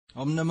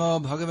Om Namo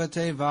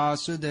Bhagavate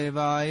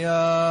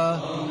Vasudevaya.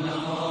 Om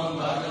Namo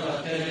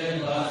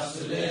Bhagavate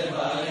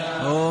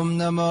Vasudevaya. Om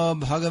Namo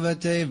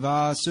Bhagavate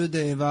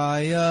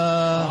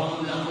Vasudevaya.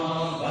 Om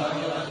Namo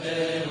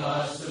Bhagavate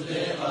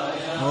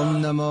Vasudevaya.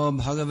 Om Namo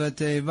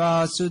Bhagavate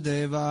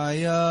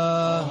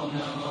Vasudevaya. Om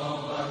Namo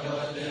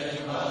Bhagavate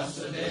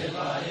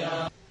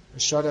Vasudevaya.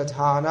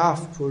 Shradhanaf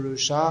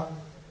Purusha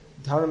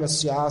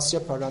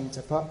Dharmasyasya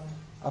Parantapa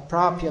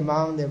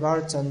Aprapyamang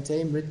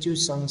Nivartante Mrityu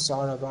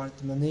Sangsara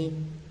Vartmani.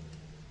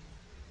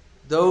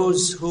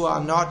 Those who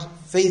are not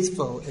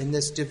faithful in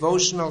this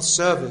devotional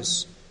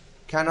service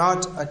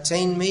cannot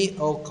attain me,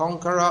 O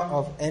conqueror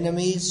of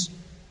enemies.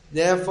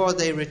 Therefore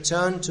they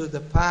return to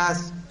the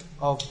path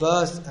of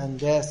birth and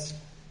death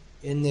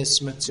in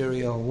this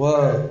material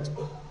world.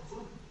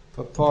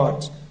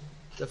 Purport: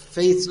 the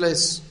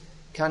faithless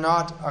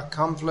cannot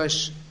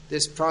accomplish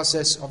this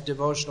process of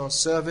devotional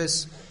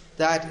service.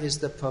 That is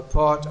the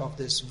purport of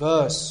this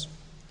verse.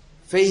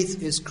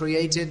 Faith is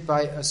created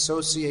by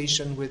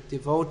association with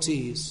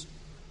devotees.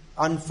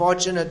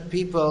 Unfortunate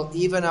people,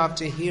 even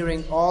after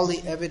hearing all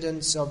the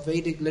evidence of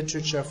Vedic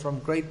literature from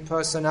great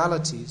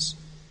personalities,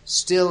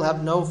 still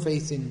have no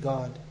faith in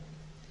God.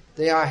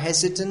 They are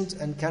hesitant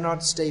and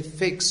cannot stay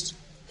fixed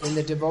in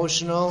the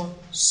devotional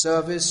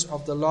service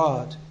of the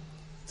Lord.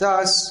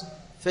 Thus,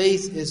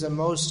 faith is a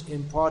most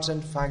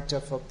important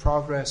factor for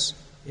progress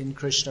in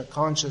Krishna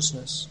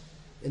consciousness.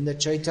 In the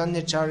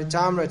Chaitanya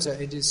Charitamrita,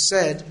 it is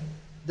said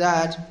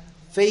that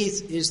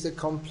faith is the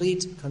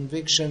complete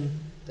conviction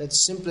that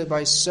simply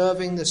by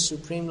serving the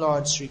Supreme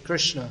Lord Sri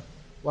Krishna,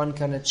 one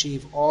can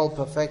achieve all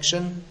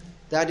perfection.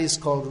 That is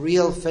called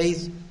real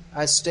faith,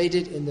 as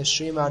stated in the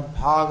Srimad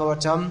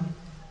Bhagavatam,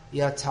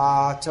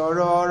 Yatha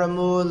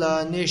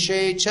Taroramula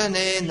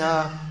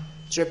Nishechanena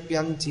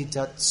Tripyanti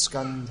Tat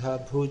Skandha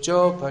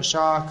Bhujo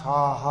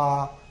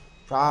Pashakhaha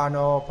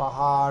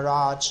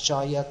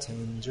Pranopaharachcha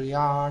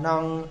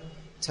Yatendriyanam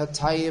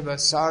Tathaiva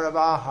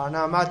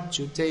Sarvahanam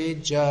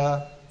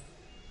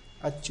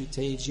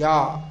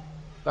Achyuteja.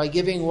 By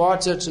giving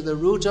water to the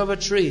root of a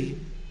tree,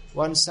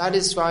 one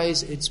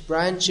satisfies its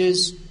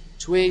branches,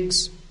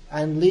 twigs,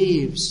 and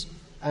leaves,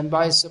 and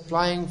by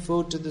supplying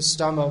food to the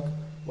stomach,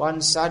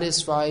 one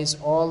satisfies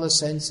all the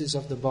senses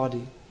of the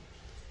body.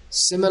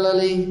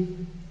 Similarly,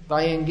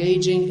 by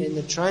engaging in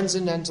the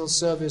transcendental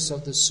service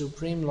of the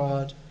Supreme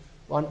Lord,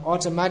 one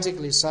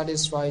automatically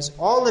satisfies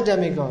all the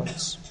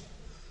demigods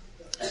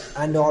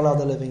and all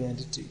other living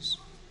entities.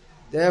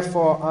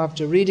 Therefore,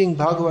 after reading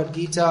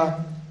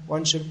Bhagavad-gita,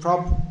 one should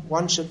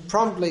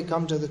promptly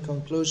come to the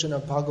conclusion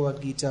of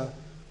Bhagavad-gita.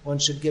 One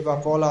should give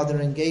up all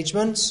other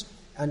engagements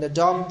and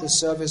adopt the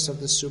service of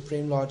the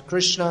Supreme Lord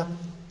Krishna,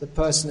 the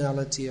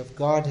personality of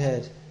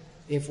Godhead.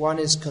 If one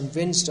is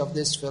convinced of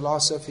this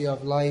philosophy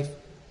of life,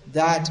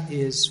 that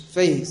is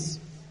faith.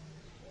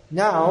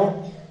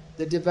 Now,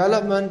 the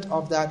development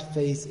of that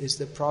faith is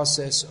the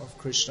process of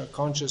Krishna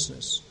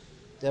consciousness.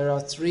 There are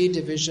 3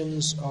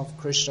 divisions of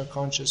Krishna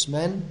conscious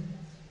men.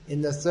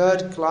 In the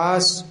 3rd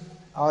class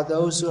are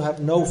those who have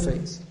no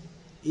faith.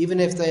 Even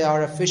if they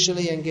are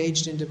officially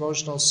engaged in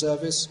devotional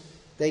service,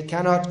 they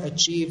cannot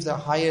achieve the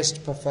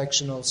highest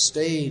perfectional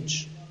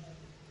stage.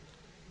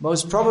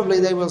 Most probably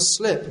they will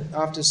slip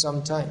after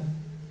some time.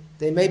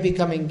 They may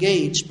become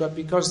engaged, but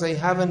because they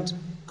haven't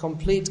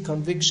complete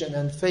conviction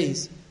and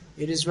faith,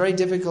 it is very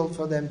difficult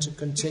for them to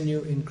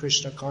continue in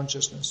Krishna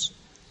consciousness.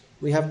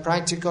 We have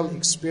practical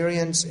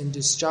experience in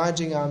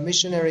discharging our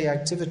missionary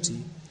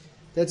activity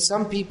that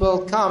some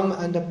people come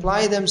and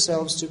apply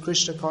themselves to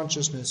Krishna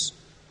consciousness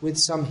with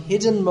some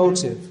hidden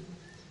motive,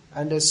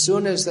 and as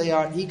soon as they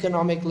are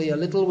economically a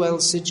little well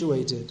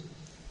situated,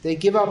 they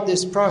give up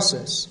this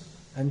process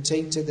and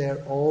take to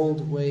their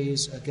old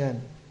ways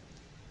again.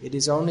 It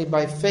is only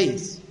by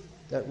faith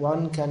that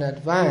one can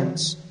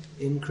advance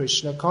in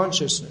Krishna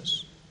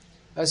consciousness.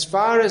 As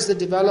far as the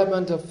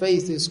development of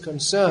faith is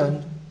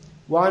concerned,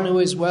 one who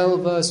is well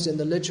versed in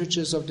the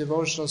literatures of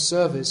devotional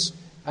service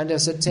and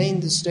has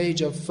attained the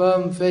stage of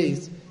firm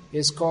faith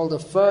is called a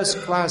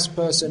first-class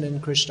person in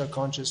Krishna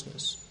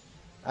consciousness.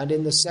 And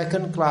in the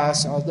 2nd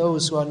class are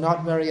those who are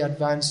not very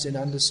advanced in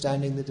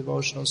understanding the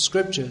devotional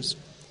scriptures,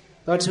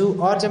 but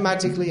who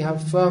automatically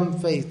have firm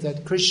faith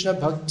that Krishna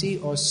Bhakti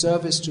or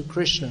service to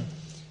Krishna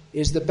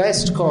is the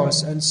best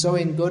course, and so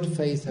in good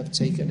faith have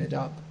taken it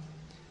up.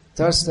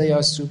 Thus they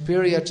are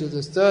superior to the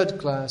 3rd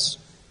class,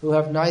 who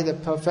have neither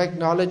perfect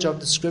knowledge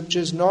of the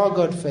scriptures nor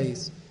good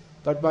faith,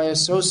 but by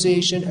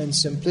association and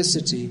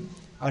simplicity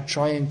are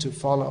trying to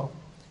follow.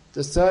 The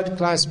 3rd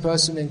class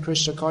person in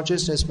Krishna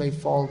consciousness may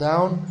fall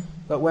down,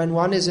 but when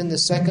one is in the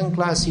 2nd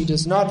class, he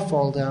does not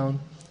fall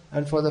down,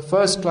 and for the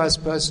 1st class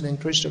person in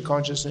Krishna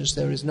consciousness,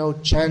 there is no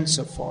chance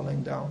of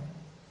falling down.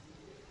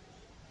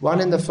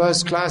 One in the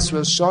 1st class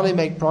will surely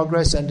make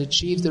progress and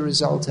achieve the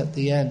result at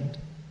the end.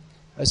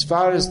 As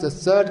far as the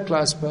 3rd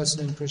class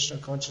person in Krishna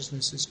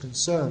consciousness is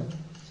concerned,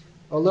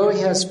 although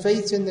he has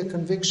faith in the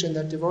conviction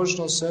that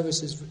devotional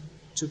service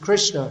to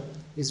Krishna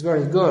is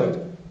very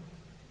good,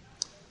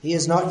 He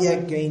has not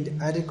yet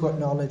gained adequate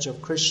knowledge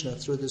of Krishna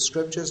through the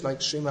scriptures like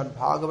Srimad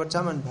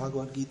Bhagavatam and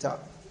Bhagavad-gita.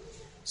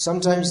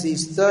 Sometimes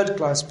these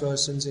third-class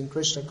persons in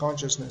Krishna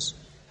consciousness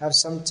have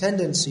some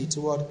tendency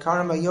toward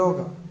karma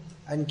yoga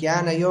and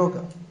jnana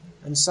yoga,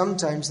 and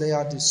sometimes they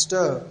are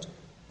disturbed.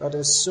 But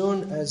as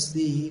soon as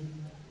the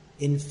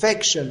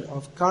infection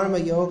of karma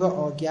yoga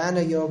or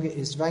jnana yoga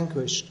is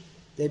vanquished,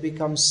 they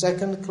become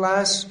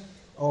second-class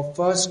or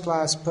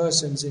first-class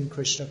persons in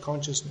Krishna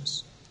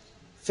consciousness.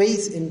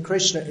 Faith in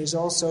Krishna is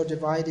also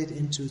divided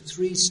into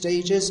 3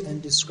 stages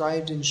and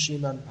described in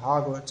Srimad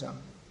Bhagavatam.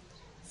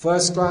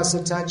 First-class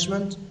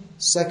attachment,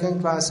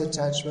 second-class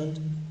attachment,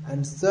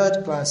 and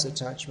third-class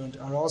attachment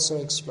are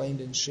also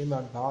explained in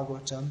Srimad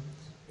Bhagavatam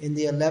in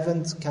the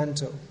 11th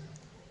canto.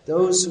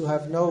 Those who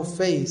have no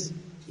faith,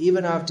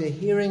 even after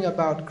hearing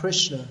about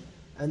Krishna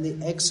and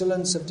the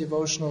excellence of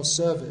devotional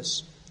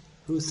service,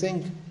 who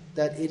think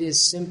that it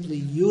is simply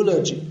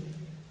eulogy,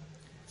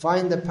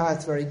 find the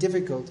path very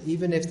difficult,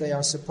 even if they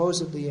are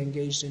supposedly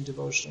engaged in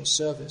devotional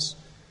service.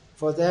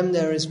 For them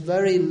there is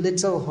very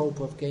little hope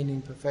of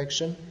gaining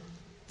perfection.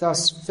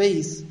 Thus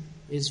faith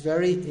is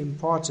very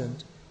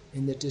important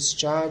in the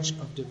discharge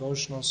of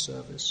devotional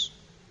service.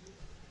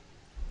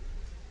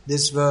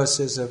 This verse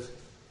is a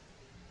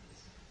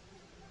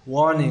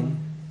warning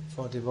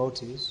for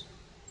devotees,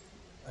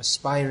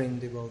 aspiring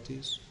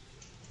devotees.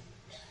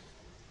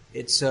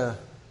 It's a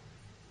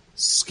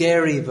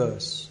scary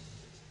verse.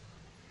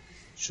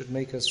 Should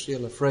make us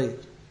feel afraid.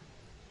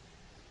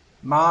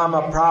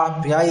 Mama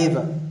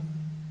prapyaiva.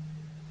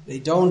 They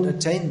don't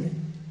attain me,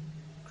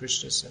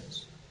 Krishna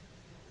says.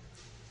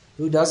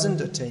 Who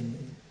doesn't attain me?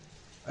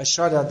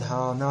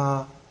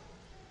 Ashadadhana.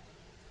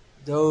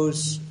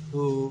 Those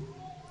who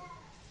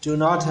do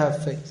not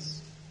have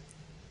faith.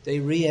 They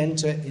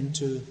re-enter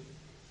into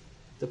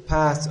the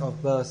path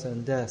of birth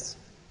and death.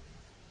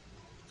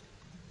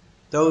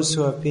 Those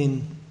who have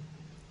been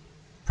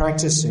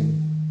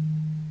practicing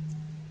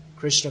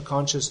Krishna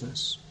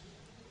consciousness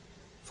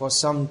for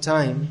some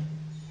time,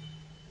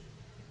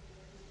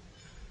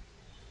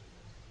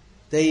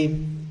 they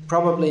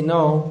probably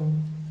know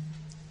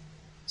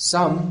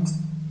some,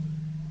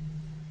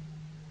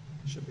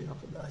 should be up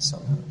at that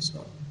somehow, it's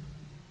not.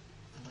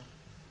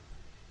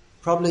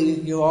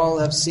 Probably you all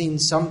have seen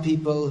some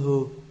people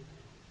who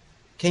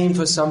came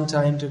for some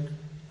time to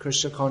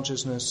Krishna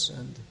consciousness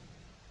and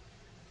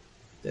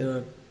they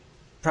were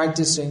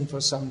practicing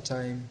for some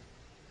time.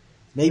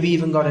 Maybe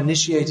even got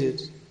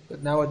initiated,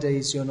 but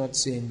nowadays you're not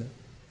seeing them.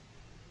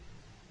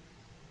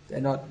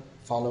 They're not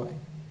following.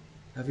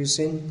 Have you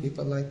seen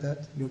people like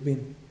that?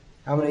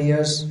 How many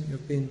years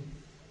you've been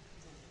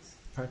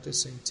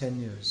practicing? 10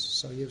 years.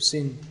 So you've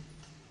seen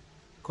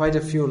quite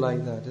a few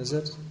like that, is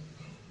it?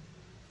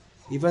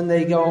 Even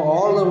they go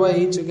all the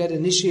way to get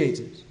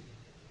initiated,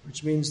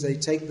 which means they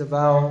take the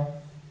vow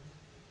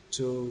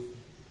to,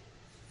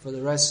 for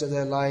the rest of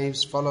their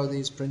lives, follow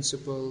these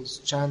principles,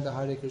 chant the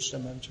Hare Krishna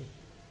mantra.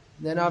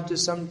 Then after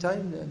some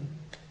time, then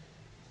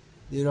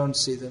you don't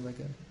see them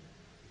again.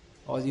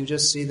 Or you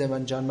just see them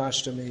on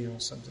Janmashtami or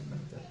something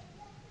like that.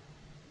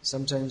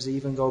 Sometimes they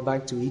even go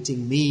back to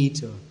eating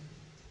meat.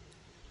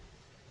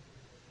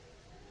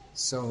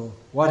 So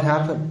what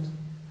happened?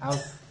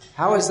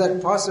 How is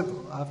that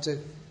possible? After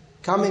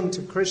coming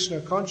to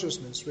Krishna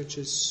consciousness, which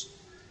is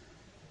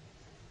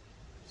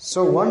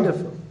so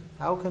wonderful,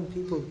 how can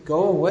people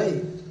go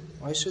away?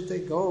 Why should they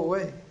go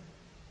away?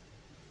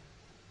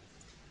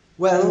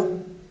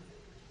 Well,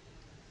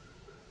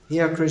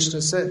 here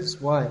Krishna says,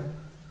 why?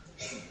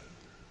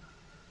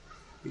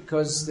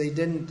 Because they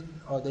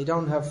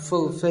don't have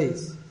full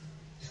faith.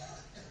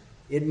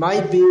 It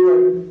might be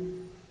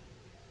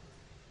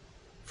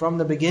from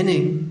the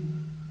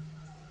beginning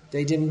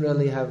they didn't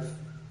really have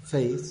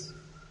faith.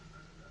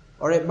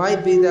 Or it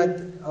might be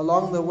that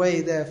along the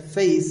way their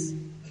faith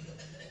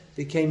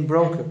became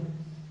broken.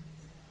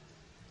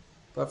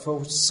 But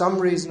for some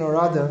reason or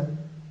other,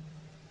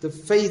 the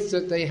faith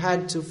that they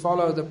had to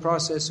follow the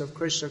process of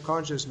Krishna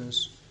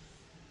consciousness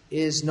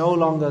is no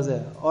longer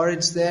there. Or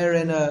it's there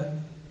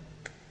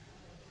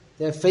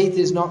their faith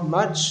is not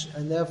much,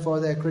 and therefore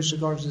their Krishna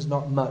consciousness is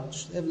not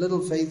much. They have little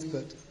faith,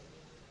 but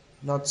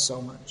not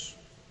so much.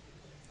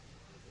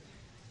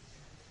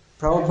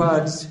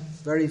 Prabhupada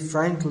very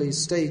frankly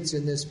states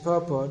in this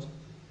purport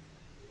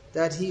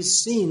that he's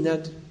seen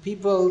that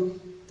people,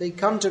 they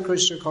come to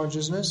Krishna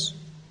consciousness,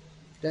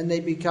 then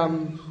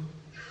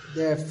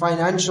their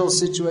financial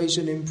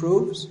situation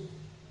improves,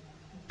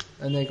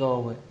 and they go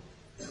away.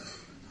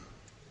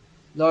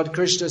 Lord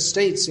Krishna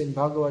states in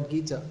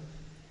Bhagavad-gita,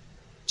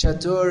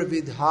 Chatur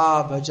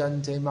vidha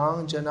bhajante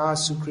mang jana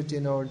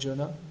sukritin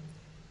arjuna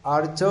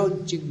artho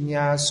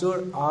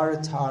jignasur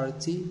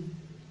artharthi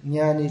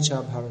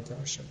jnanicha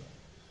bharatarshava.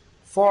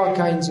 4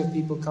 kinds of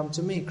people come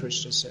to me,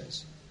 Krishna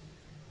says.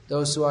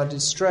 Those who are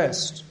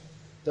distressed,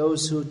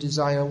 those who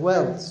desire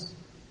wealth,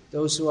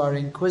 those who are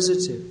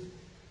inquisitive,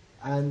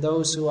 and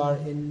those who are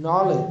in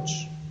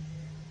knowledge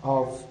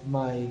of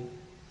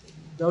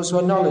those who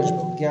are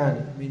knowledgeable.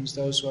 Jnana means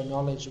those who are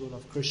knowledgeable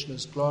of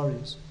Krishna's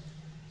glories.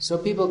 So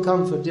people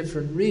come for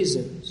different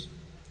reasons.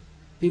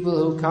 People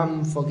who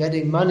come for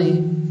getting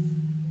money,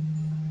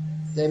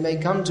 they may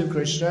come to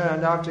Krishna,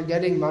 and after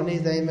getting money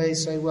they may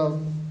say,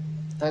 well,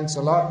 thanks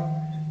a lot,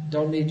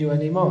 don't need you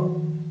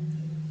anymore.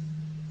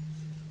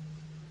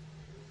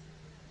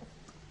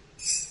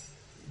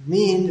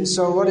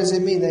 So what does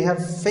it mean? They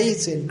have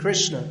faith in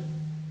Krishna.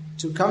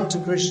 To come to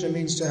Krishna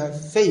means to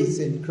have faith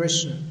in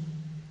Krishna.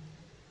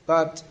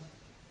 But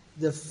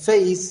the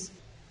faith,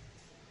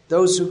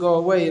 those who go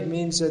away, it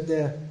means that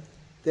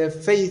their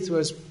faith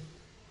was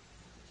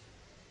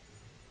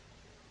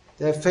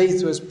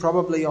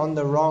probably on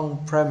the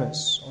wrong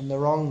premise, on the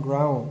wrong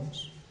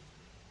grounds.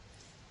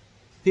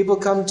 People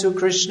come to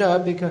Krishna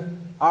because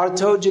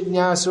artho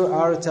jignasu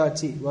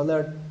artati. Well, there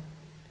are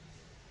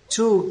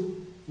two.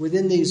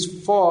 Within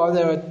these four,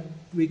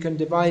 we can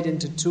divide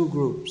into two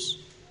groups.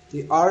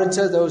 The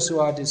artha, those who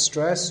are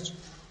distressed,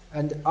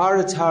 and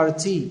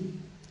artharti,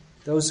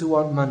 those who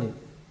want money.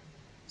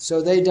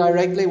 So they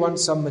directly want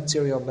some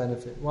material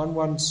benefit. One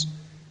wants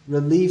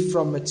relief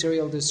from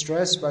material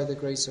distress by the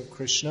grace of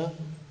Krishna,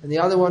 and the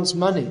other wants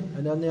money.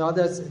 And then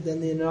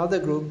in another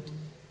group,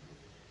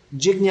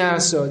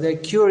 jignaso, they're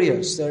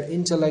curious, they're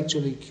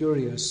intellectually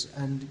curious,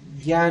 and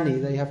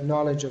jnani, they have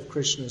knowledge of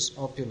Krishna's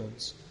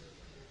opulence.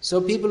 So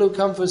people who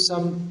come for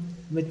some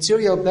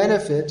material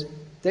benefit,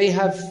 they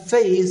have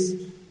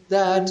faith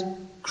that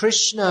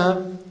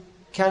Krishna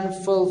can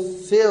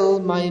fulfill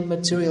my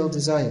material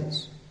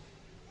desires.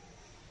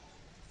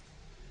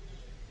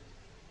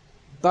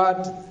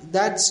 But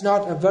that's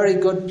not a very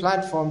good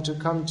platform to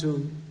come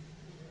to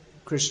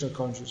Krishna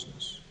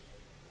consciousness.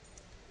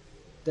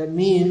 That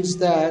means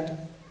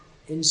that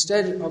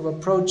instead of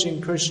approaching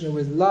Krishna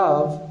with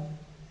love,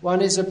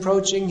 one is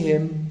approaching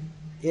him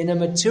in a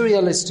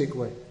materialistic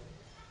way.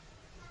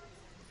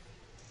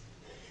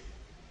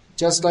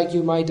 Just like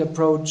you might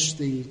approach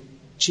the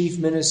chief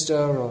minister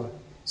or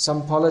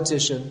some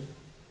politician.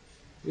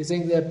 You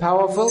think they're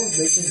powerful?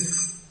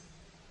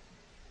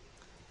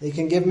 They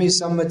can give me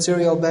some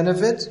material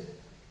benefit,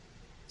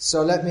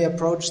 so let me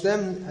approach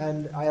them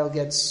and I'll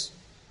get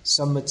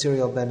some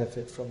material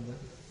benefit from them.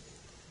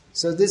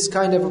 So this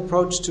kind of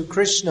approach to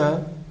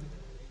Krishna,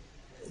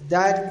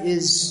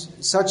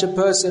 such a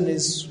person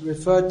is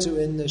referred to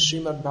in the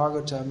Srimad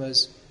Bhagavatam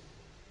as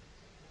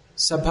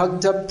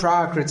sabhakta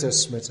prakrita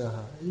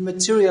smitaha,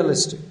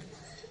 materialistic.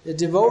 They're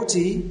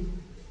devotee,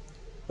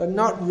 but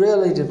not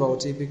really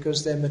devotee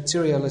because they're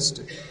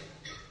materialistic.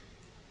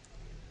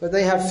 But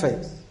they have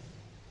faith.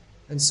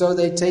 And so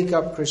they take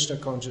up Krishna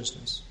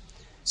consciousness.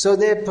 So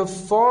they're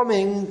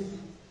performing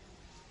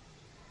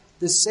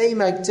the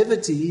same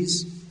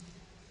activities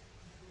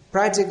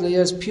practically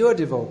as pure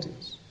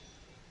devotees.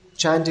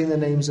 Chanting the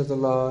names of the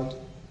Lord,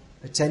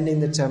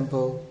 attending the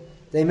temple.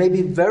 They may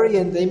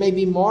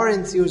be more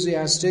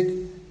enthusiastic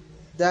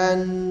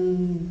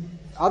than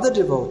other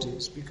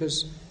devotees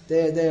because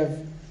they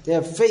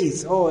have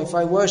faith. Oh, if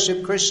I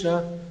worship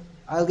Krishna,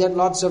 I'll get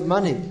lots of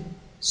money.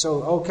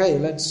 So okay,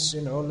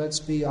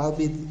 I'll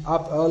be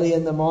up early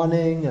in the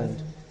morning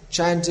and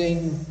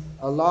chanting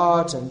a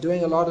lot and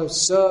doing a lot of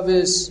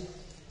service.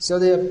 So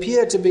they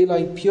appear to be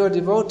like pure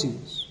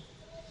devotees.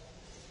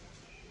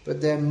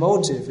 But their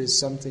motive is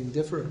something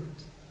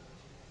different.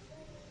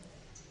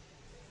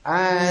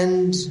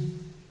 And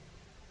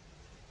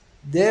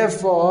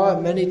therefore,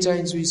 many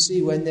times we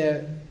see when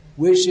their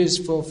wish is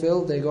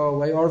fulfilled, they go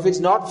away. Or if it's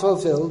not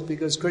fulfilled,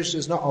 because Krishna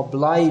is not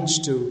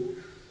obliged to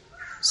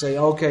say,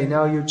 okay,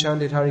 now you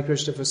chanted Hare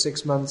Krishna for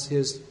 6 months,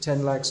 here's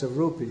 10 lakhs of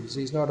rupees.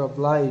 He's not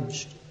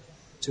obliged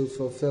to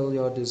fulfill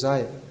your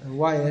desire. And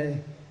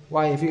why?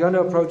 If you're going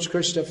to approach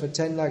Krishna for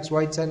 10 lakhs,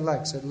 why 10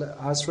 lakhs?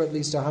 Ask for at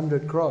least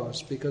 100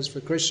 crores. Because for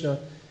Krishna,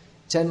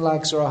 10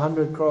 lakhs or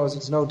 100 crores,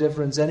 it's no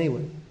difference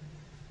anyway.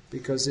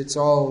 Because it's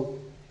all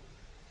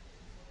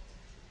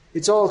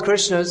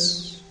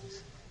Krishna's,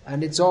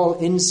 and it's all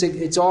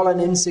an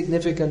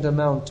insignificant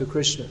amount to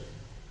Krishna.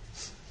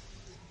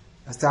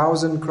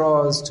 1,000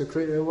 crores to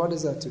Krishna, what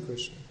is that to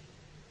Krishna?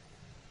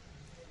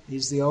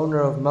 He's the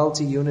owner of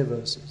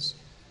multi-universes.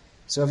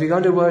 So if you're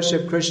going to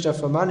worship Krishna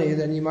for money,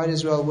 then you might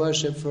as well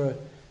worship for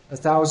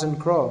 1,000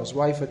 crores.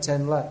 Why for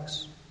 10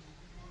 lakhs?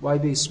 Why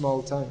be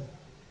small time?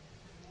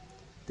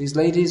 These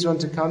ladies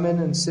want to come in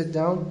and sit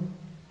down.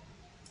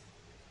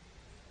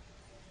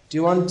 Do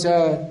you want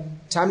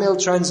Tamil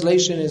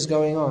translation is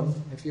going on,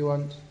 if you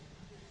want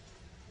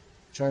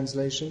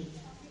translation.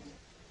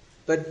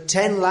 But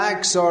 10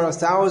 lakhs or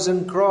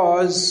 1,000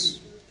 crores,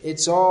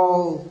 it's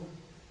all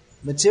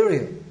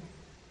material.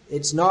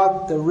 It's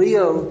not the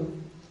real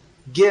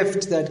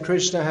gift that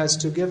Krishna has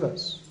to give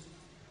us.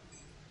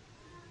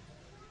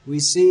 We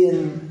see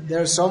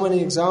there are so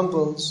many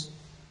examples.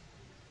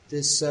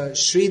 This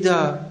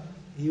Sridhar,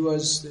 he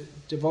was the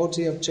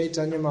devotee of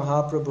Chaitanya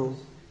Mahaprabhu,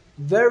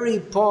 very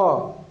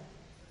poor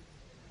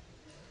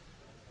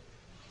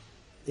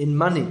in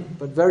money,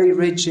 but very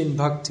rich in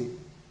bhakti.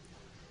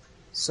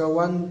 So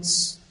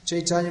once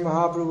Chaitanya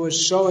Mahaprabhu was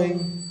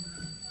showing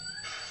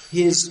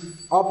his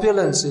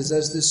opulences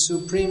as the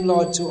Supreme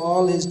Lord to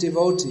all his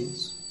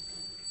devotees,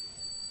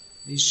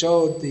 he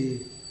showed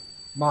the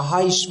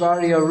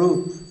Mahaishvarya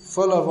Roop,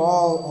 full of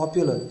all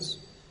opulence.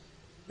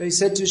 He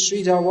said to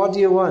Sridhar, what do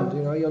you want?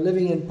 You're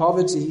living in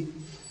poverty.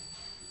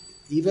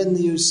 Even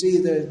you see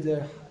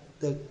the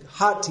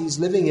hut he's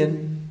living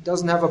in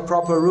doesn't have a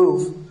proper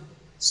roof.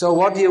 So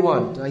what do you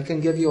want? I can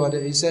give you what.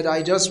 He said,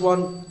 I just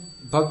want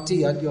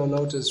bhakti at your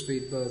lotus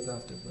feet, birth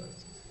after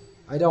birth.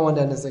 I don't want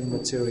anything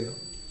material.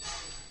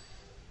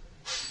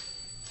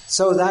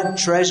 So that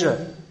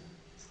treasure,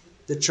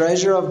 the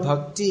treasure of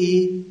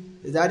bhakti,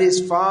 that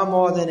is far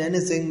more than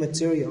anything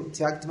material.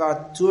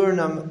 Tyaktva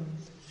turnam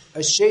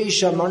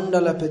ashesha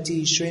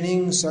mandalapati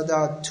shrining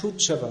sada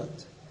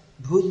tuchavat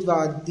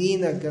bhudva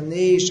dina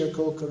ganesha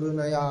ko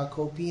karunaya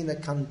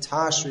kopina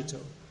kantashrito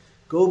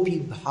gopi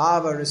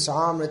bhava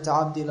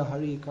rasamritabdila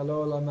hari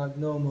kalola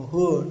magno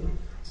muhur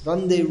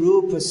vande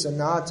rupa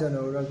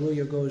sanatano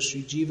raghuyago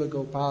Sri Jiva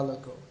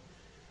Gopalako.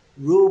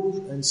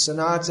 Rup and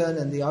Sanatan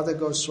and the other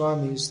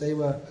Goswamis, they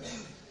were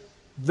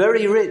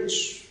very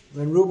rich.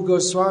 When Rup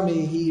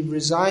Goswami, he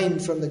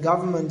resigned from the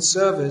government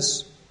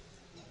service,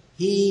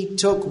 he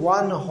took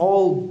one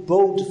whole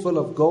boat full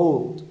of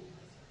gold.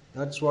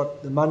 That's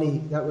what the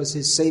money, that was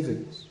his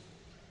savings.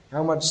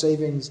 How much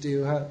savings do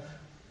you have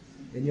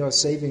in your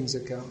savings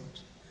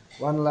account?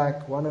 1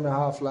 lakh,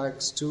 1.5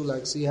 lakhs, 2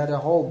 lakhs. He had a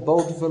whole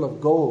boat full of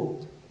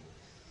gold.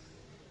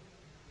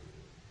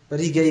 But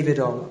he gave it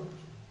all up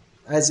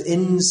as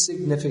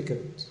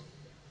insignificant,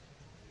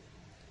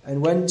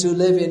 and went to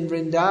live in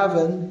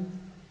Vrindavan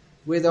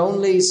with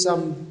only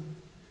some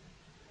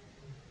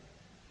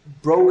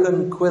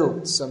broken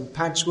quilt, some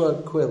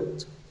patchwork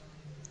quilt,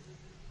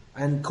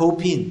 and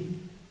kopin,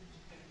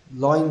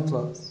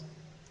 loincloth.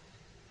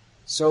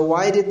 So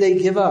why did they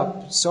give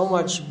up so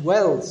much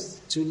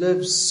wealth to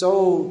live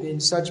so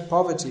in such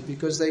poverty?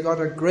 Because they got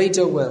a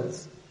greater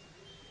wealth,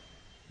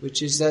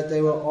 which is that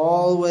they were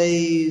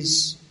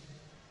always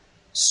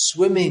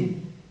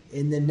swimming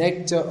in the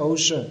nectar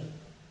ocean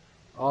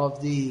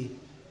of the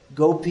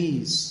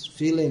gopis'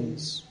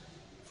 feelings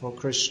for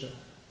Krishna.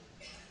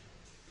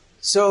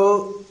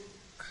 So,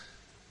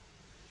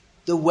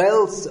 the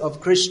wealth of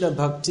Krishna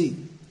bhakti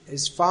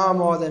is far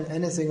more than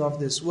anything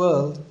of this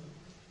world.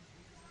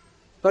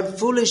 But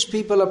foolish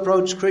people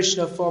approach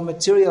Krishna for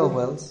material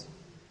wealth,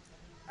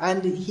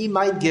 and he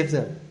might give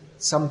them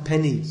some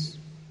pennies.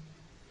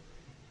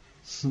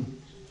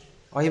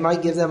 Or he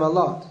might give them a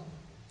lot.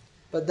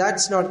 But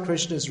that's not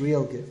Krishna's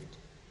real gift.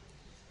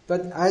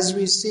 But as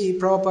we see,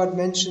 Prabhupada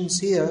mentions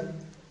here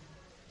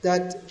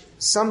that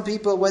some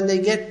people, when they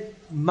get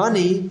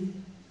money,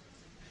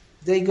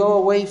 they go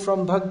away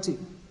from bhakti.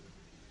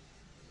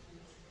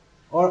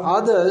 Or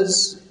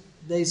others,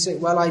 they say,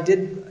 well, I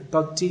did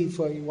bhakti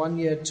for 1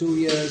 year, 2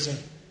 years, and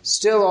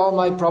still all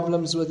my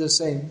problems were the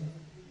same.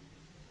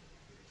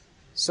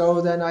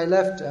 So then I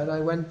left and I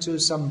went to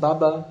some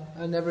Baba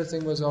and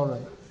everything was all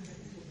right.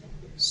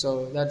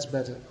 So that's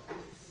better.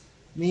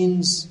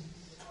 Means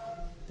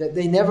that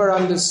they never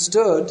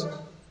understood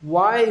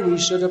why we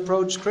should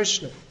approach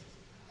Krishna.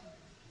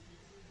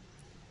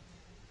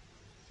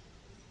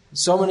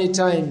 So many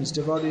times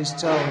devotees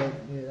tell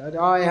me that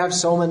I have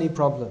so many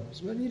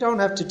problems. Well, you don't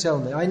have to tell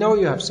me. I know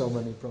you have so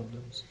many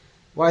problems.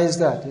 Why is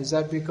that? Is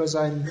that because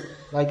I'm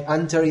like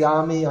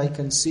Antaryami, I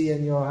can see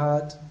in your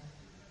heart?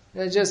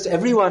 It's just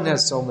everyone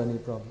has so many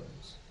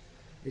problems.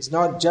 It's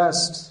not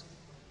just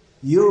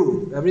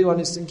you. Everyone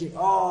is thinking,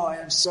 oh, I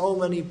have so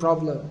many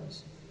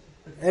problems.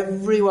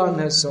 Everyone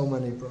has so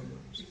many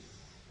problems.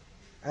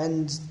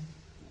 And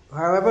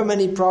however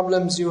many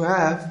problems you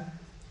have,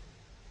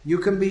 you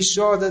can be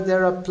sure that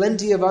there are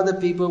plenty of other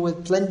people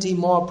with plenty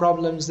more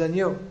problems than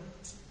you.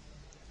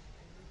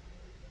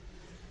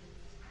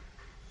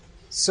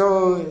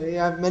 So you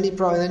have many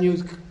problems, then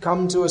you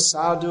come to a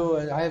sadhu,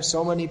 and I have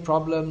so many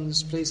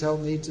problems, please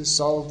help me to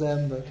solve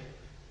them. But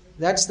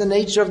that's the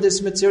nature of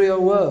this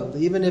material world.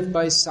 Even if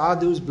by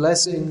sadhu's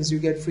blessings you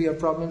get free of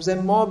problems,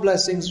 then more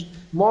blessings,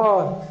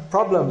 more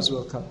problems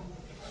will come.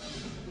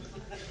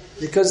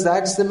 Because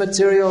that's the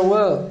material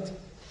world.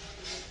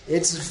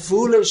 It's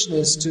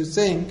foolishness to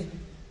think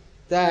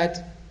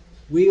that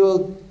we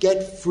will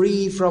get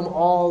free from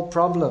all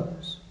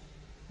problems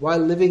while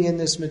living in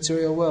this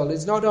material world.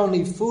 It's not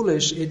only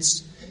foolish,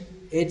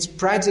 it's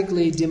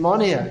practically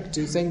demoniac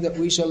to think that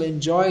we shall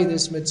enjoy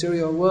this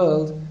material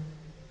world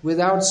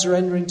without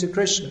surrendering to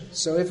Krishna.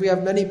 So if we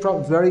have many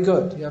problems, very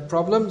good. You have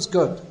problems?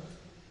 Good.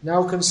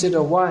 Now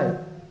consider why.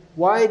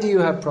 Why do you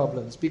have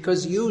problems?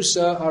 Because you,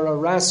 sir, are a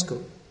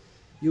rascal.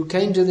 You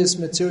came to this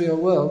material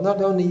world, not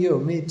only you,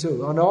 me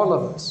too, and all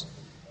of us.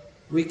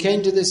 We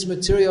came to this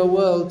material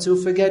world to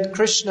forget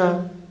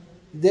Krishna.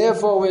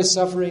 Therefore we're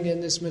suffering in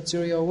this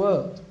material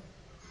world.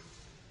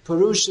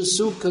 Purusha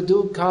sukha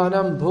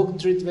dukkhanam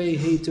bhuktritve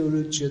hetu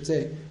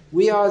ruchyate.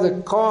 We are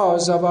the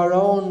cause of our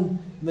own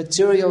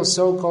material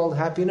so-called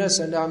happiness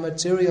and our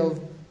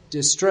material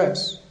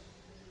distress.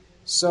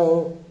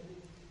 So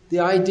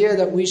the idea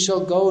that we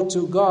shall go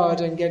to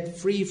God and get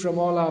free from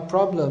all our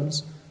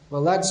problems,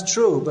 well, that's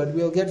true, but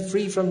we'll get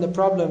free from the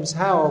problems.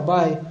 How?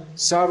 By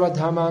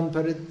sarvadhaman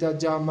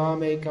parityaja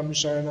mamekam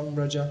sharanam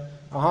braja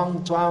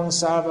Aham tvang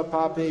sarva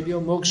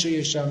papebhyo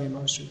mokshayashami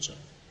ma shucha.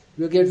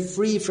 We'll get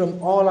free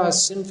from all our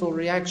sinful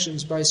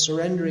reactions by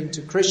surrendering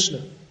to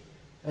Krishna.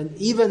 And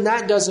even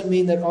that doesn't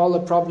mean that all the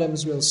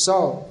problems will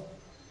solve.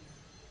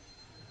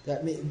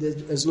 That means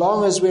that as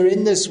long as we're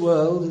in this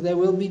world, there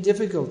will be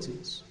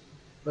difficulties.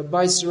 But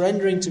by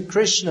surrendering to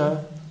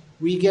Krishna,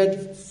 we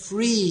get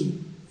free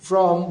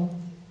from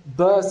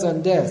birth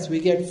and death. We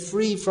get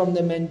free from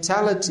the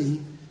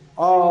mentality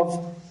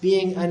of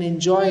being an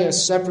enjoyer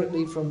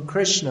separately from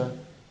Krishna.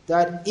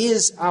 That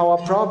is our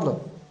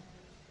problem.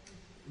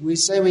 We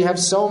say we have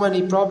so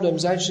many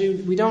problems.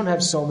 Actually, we don't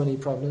have so many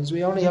problems.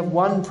 We only have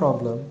one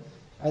problem,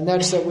 and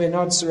that's that we're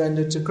not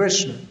surrendered to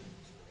Krishna.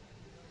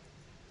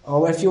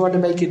 Or if you want to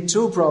make it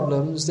two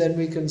problems, then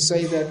we can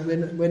say that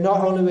we're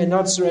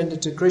not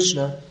surrendered to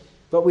Krishna,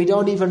 but we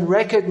don't even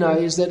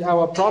recognize that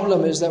our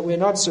problem is that we're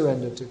not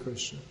surrendered to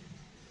Krishna.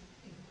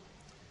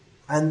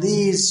 And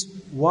these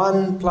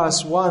 1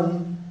 +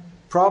 1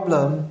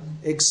 problem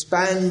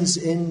expands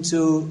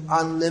into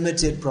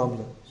unlimited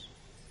problems.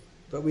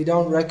 But we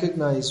don't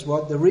recognize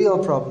what the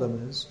real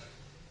problem is.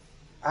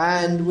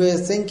 And we're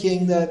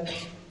thinking that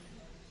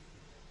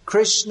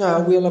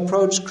Krishna, we'll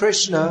approach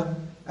Krishna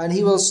and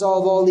he will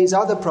solve all these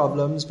other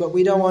problems, but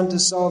we don't want to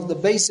solve the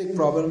basic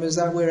problem, is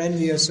that we're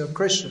envious of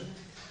Krishna.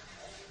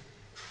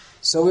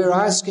 So we're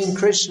asking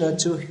Krishna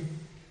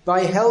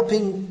by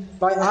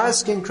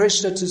asking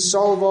Krishna to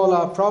solve all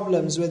our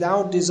problems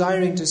without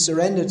desiring to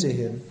surrender to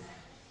him.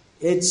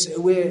 It's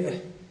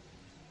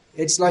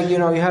like, you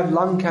have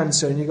lung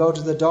cancer and you go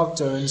to the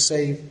doctor and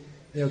say,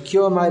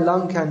 cure my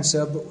lung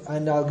cancer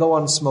and I'll go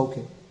on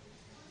smoking.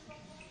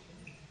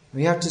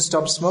 We have to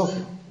stop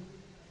smoking.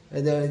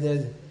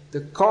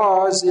 The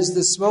cause is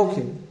the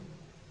smoking.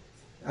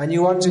 And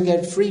you want to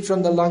get free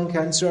from the lung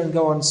cancer and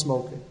go on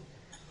smoking.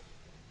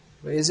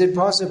 Is it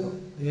possible?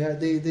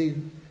 The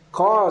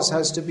cause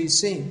has to be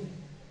seen.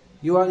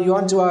 You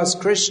want to ask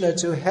Krishna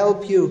to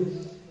help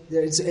you.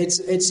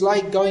 It's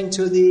like going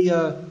to the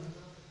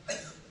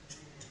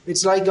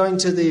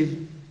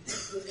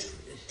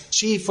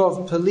chief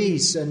of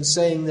police and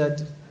saying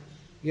that,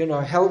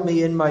 help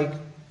me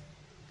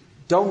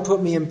don't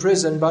put me in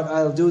prison, but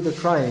I'll do the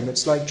crime.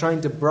 It's like trying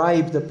to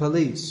bribe the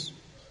police.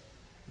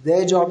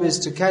 Their job is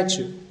to catch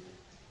you.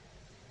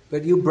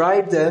 But you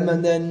bribe them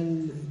and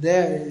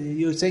then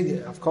you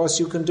think, of course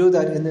you can do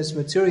that in this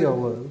material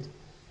world.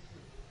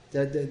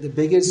 That the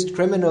biggest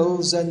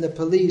criminals and the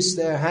police,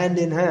 they're hand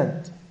in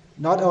hand.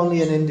 Not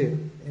only in India,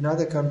 in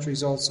other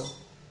countries also.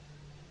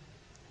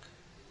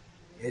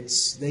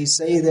 They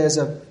say there's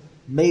a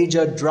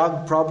major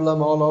drug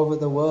problem all over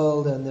the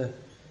world, and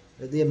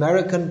the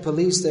American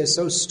police, they're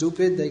so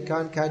stupid, they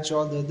can't catch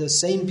all the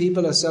same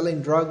people are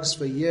selling drugs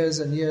for years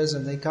and years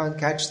and they can't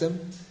catch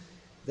them.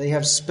 They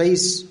have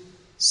space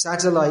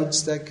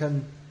satellites that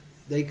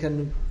they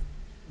can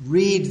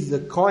read the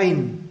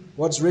coin,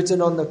 what's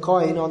written on the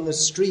coin on the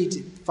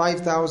street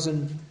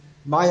 5,000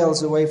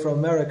 miles away from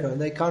America, and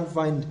they can't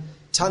find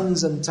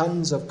tons and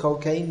tons of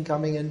cocaine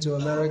coming into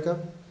America.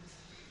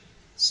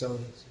 So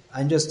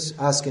I'm just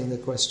asking the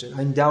question.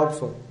 I'm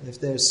doubtful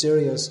if they're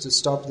serious to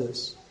stop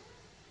this.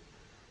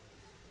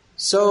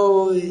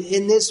 So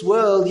in this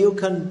world you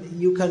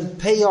can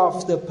pay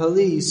off the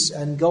police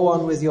and go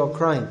on with your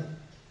crime.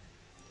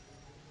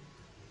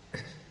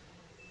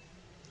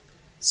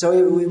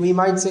 So we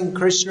might think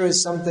Krishna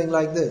is something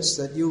like this,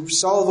 that you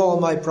solve all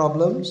my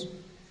problems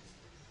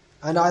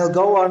and I'll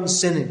go on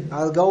sinning.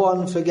 I'll go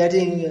on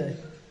forgetting.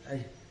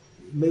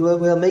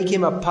 We'll make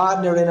him a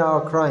partner in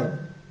our crime.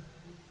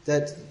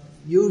 That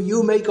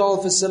you make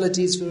all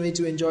facilities for me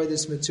to enjoy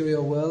this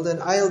material world, and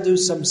I'll do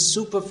some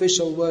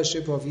superficial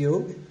worship of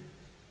you,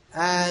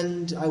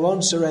 and I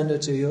won't surrender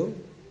to you,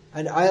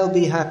 and I'll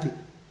be happy.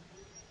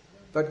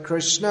 But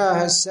Krishna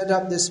has set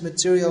up this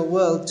material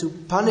world to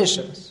punish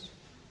us.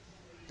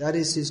 That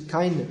is his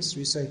kindness.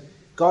 We say,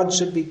 God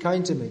should be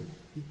kind to me.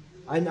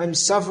 I'm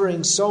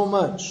suffering so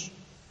much.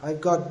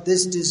 I've got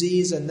this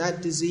disease and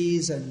that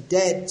disease and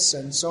debts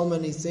and so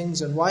many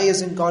things. And why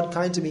isn't God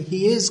kind to me?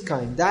 He is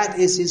kind. That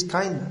is his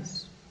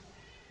kindness.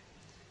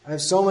 I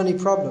have so many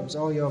problems.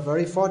 Oh, you're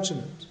very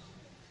fortunate.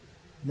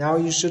 Now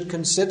you should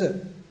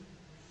consider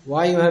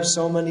why you have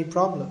so many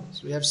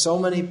problems. We have so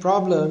many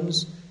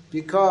problems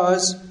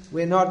because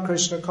we're not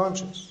Krishna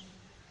conscious.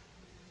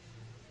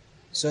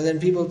 So then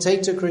people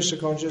take to Krishna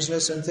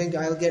consciousness and think,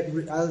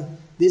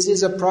 this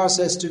is a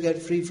process to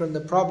get free from the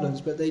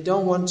problems, but they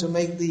don't want to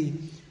make the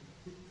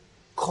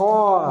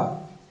core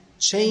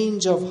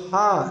change of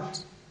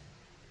heart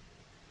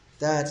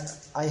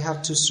that I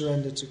have to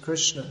surrender to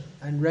Krishna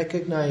and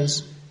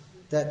recognize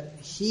that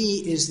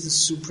He is the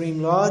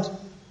Supreme Lord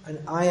and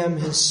I am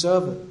His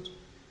servant.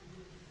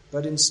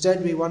 But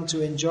instead we want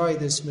to enjoy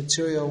this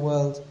material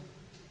world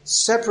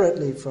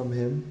separately from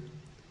Him,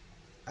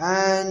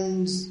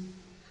 and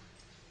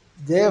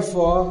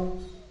therefore,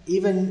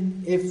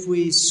 even if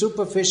we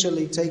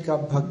superficially take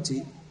up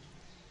bhakti,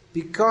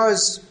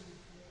 because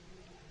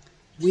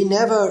we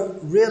never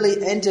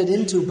really entered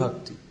into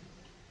bhakti,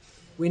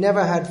 we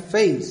never had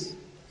faith,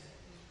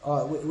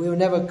 we were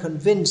never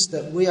convinced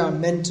that we are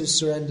meant to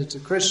surrender to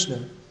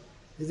Krishna.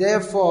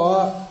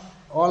 Therefore,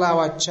 all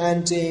our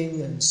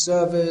chanting and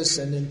service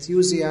and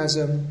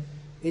enthusiasm,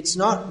 it's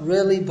not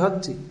really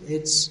bhakti.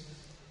 It's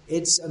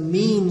a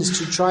means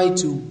to try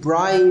to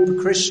bribe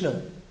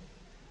Krishna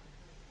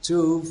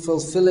to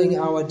fulfilling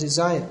our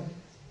desire.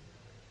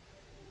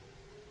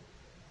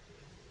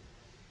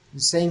 The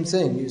same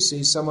thing, you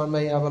see, someone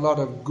may have a lot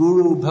of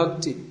guru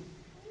bhakti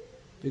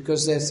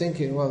because they're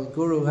thinking, well, the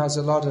guru has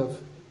a lot of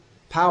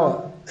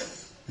power.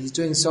 He's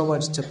doing so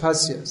much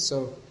tapasya,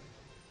 so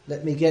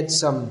let me get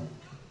some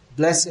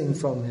blessing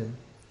from him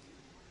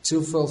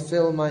to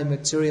fulfill my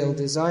material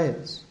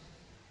desires.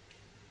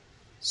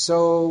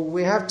 So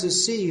we have to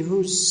see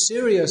who's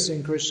serious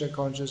in Krishna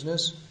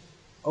consciousness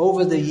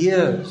over the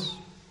years.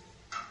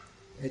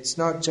 It's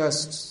not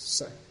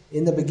just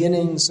in the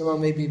beginning someone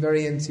may be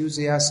very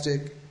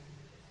enthusiastic,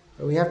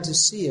 but we have to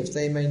see if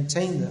they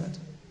maintain that.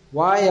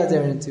 Why are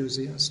they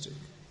enthusiastic?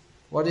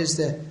 What is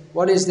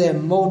their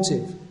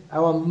motive?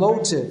 Our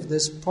motive,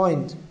 this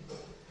point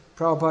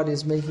Prabhupada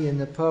is making in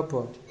the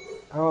purport,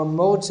 our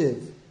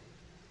motive,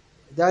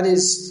 that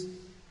is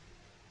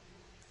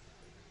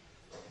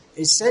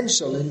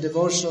essential in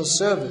devotional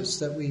service,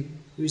 that we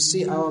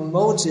see our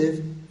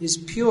motive is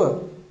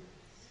pure.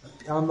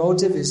 Our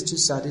motive is to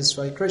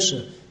satisfy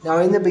Krishna. Now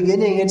in the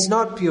beginning it's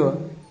not pure,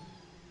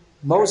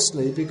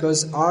 mostly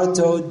because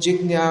arto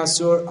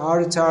jignasur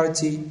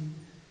artarti,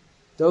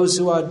 those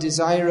who are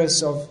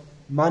desirous of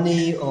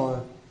money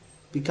or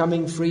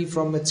becoming free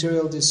from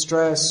material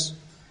distress,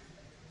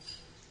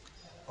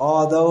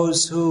 or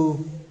those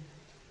who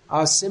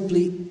are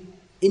simply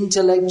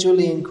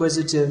intellectually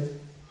inquisitive,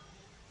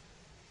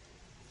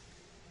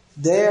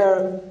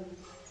 their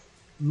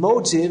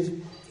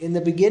motive in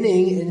the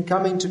beginning in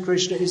coming to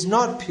Krishna is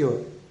not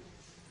pure.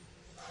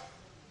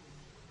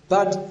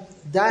 But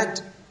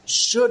that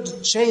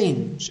should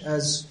change,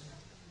 as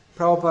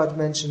Prabhupada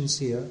mentions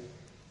here.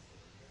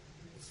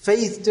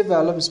 Faith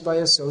develops by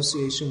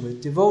association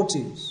with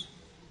devotees.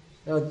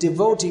 Now,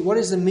 devotee, what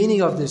is the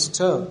meaning of this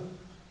term?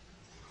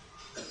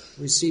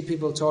 We see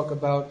people talk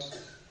about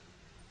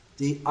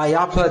the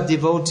Ayappa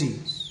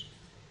devotees.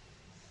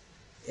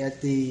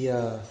 At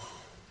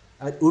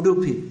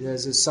Udupi,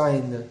 there's a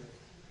sign,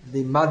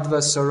 the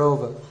Madhva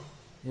Sarovar,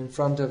 in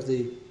front of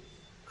the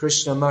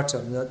Krishna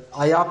Matam, that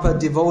Ayappa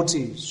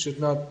devotees should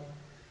not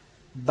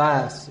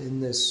bath in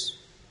this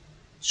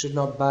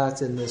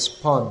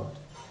pond.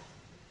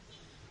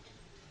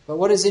 But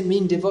what does it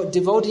mean?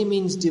 Devotee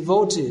means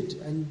devoted,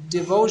 and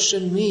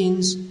devotion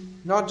means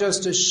not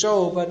just a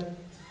show, but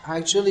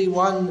actually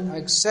one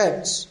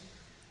accepts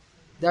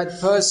that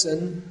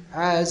person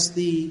as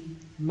the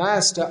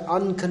master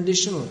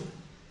unconditionally.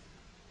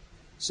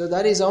 So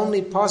that is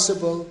only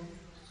possible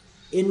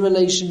in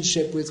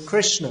relationship with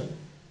Krishna.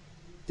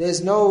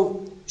 There's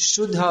no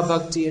Shuddha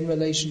Bhakti in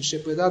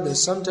relationship with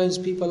others. Sometimes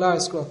people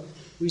ask, well,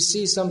 we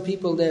see some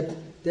people, they're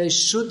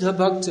Shuddha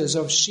Bhaktas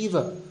of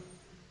Shiva.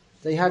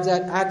 They have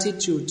that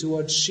attitude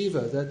towards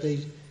Shiva, that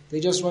they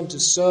just want to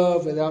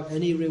serve without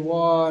any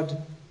reward.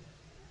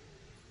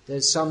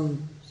 There's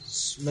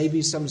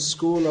maybe some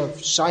school of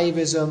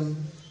Shaivism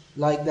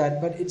like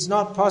that, but it's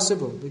not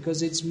possible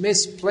because it's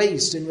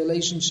misplaced in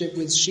relationship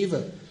with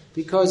Shiva,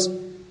 because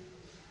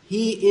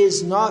he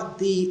is not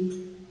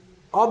the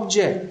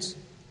object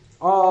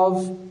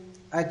of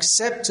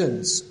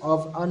acceptance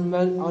of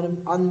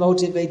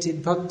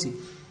unmotivated bhakti.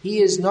 He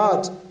is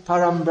not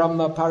Param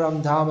Brahma,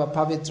 Param Dhamma,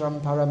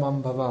 Pavitram,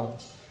 Paramam Bhavam.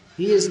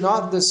 He is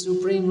not the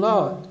Supreme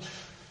Lord.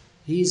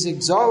 He's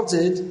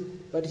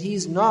exalted, but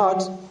he's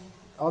not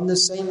on the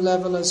same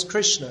level as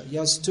Krishna.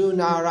 Yastu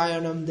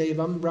Narayanam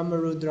Devam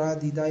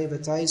Brahmarudra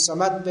Didaivatai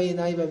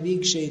Samadvainaiva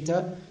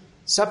Viksheta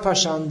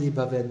Sapashandi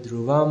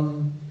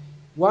Bhavedruvam.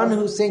 One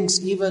who thinks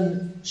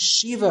even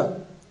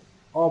Shiva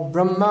or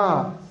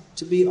Brahma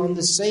to be on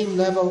the same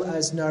level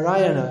as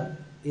Narayana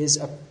is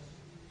a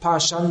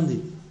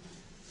Pashandi,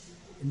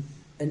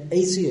 an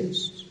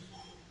atheist.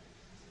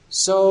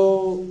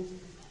 So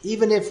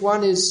even if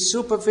one is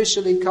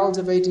superficially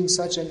cultivating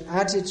such an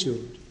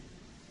attitude,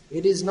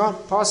 it is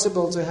not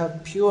possible to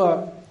have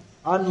pure,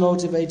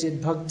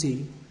 unmotivated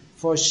bhakti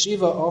for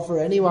Shiva or for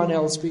anyone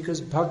else, because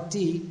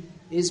bhakti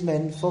is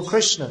meant for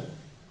Krishna.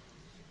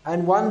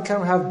 And one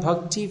can have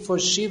bhakti for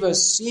Shiva,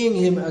 seeing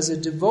him as a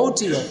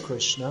devotee of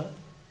Krishna,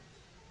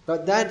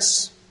 but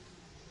that's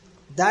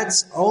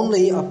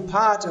only a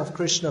part of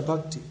Krishna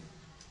bhakti.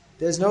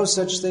 There's no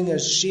such thing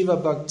as Shiva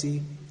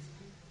bhakti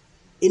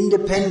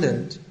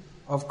independent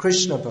of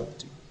Krishna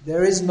bhakti.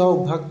 There is no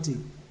bhakti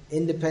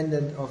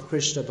independent of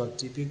Krishna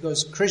bhakti,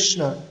 because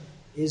Krishna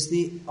is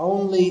the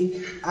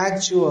only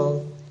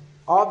actual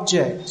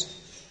object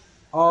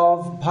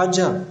of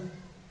bhajan,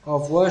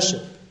 of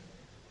worship.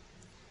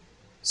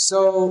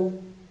 So,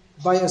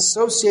 by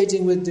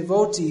associating with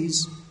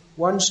devotees,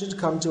 one should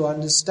come to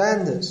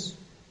understand this.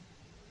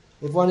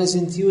 If one is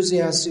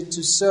enthusiastic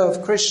to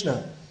serve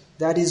Krishna,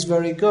 that is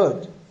very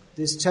good.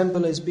 This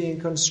temple is being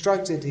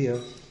constructed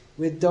here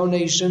with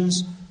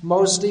donations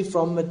mostly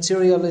from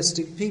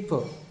materialistic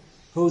people.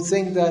 who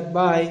think that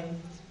by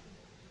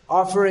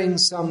offering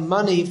some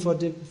money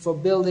for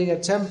building a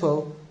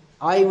temple,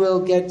 I will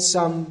get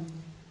some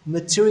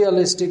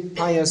materialistic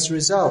pious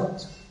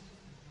result.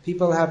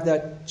 People have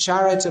that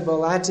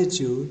charitable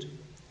attitude.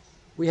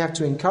 We have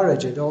to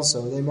encourage it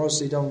also. They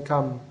mostly don't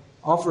come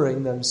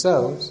offering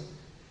themselves.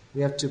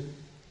 We have to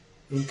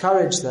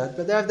encourage that.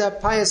 But they have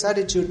that pious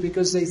attitude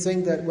because they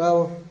think that,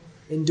 well,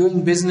 in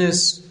doing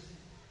business,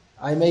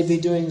 I may be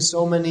doing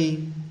so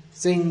many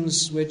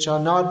things which are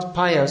not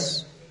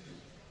pious.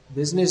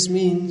 Business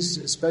means,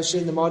 especially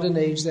in the modern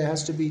age, there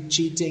has to be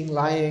cheating,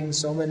 lying,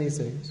 so many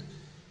things.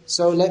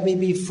 So let me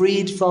be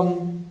freed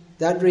from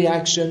that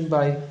reaction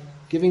by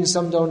giving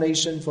some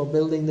donation for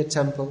building the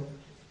temple.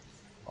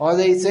 Or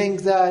they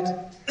think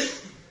that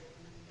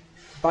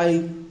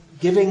by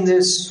giving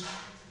this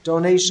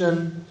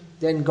donation,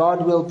 then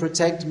God will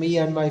protect me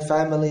and my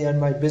family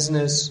and my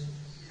business.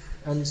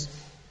 And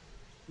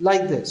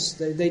like this,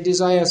 they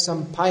desire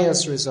some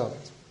pious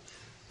result.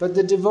 But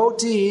the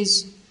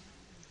devotees,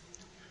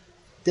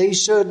 they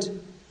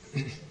should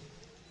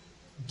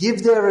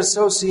give their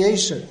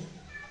association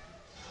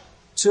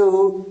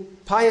to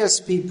pious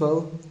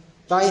people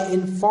by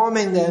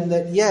informing them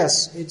that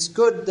yes, it's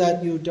good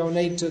that you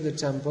donate to the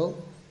temple,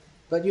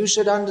 but you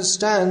should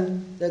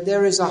understand that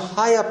there is a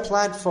higher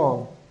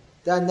platform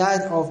than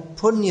that of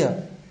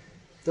punya,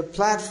 the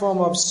platform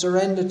of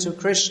surrender to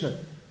Krishna.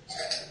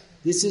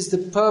 This is the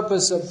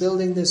purpose of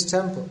building this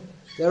temple.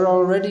 There are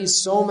already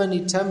so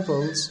many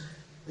temples.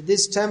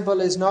 This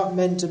temple is not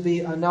meant to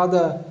be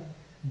another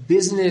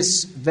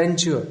business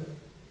venture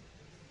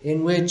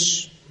in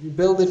which you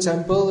build a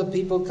temple, the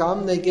people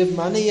come, they give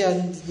money,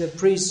 and the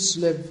priests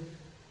live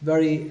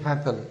very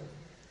happily.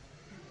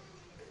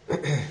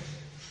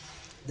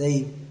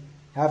 They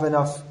have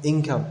enough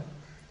income.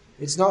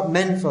 It's not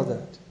meant for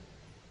that.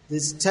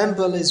 This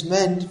temple is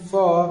meant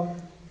for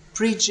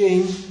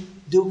preaching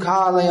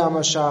dukkhalayam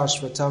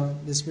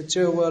ashashvatam. This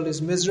material world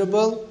is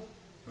miserable.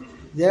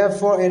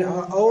 Therefore, in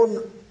our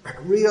own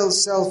real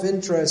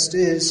self-interest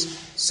is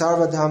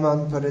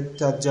sarvadhaman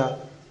parityajya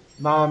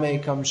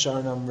mamekam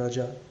sharanam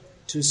raja.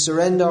 To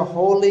surrender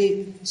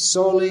wholly,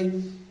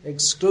 solely,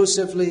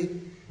 exclusively,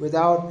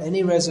 without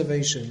any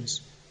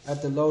reservations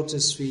at the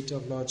lotus feet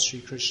of Lord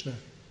Sri Krishna.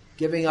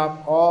 Giving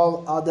up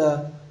all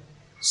other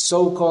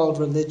so-called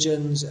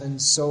religions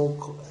and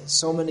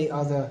so many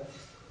other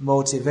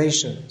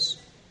motivations.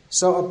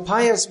 So a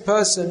pious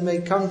person may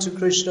come to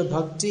Krishna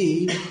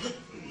Bhakti.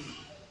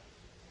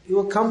 He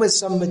will come with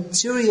some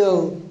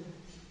material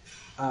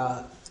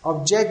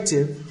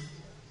objective,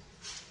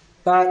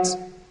 but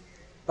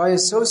by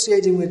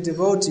associating with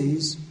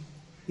devotees,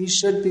 he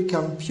should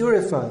become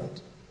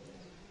purified.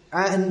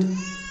 And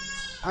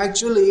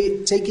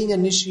actually,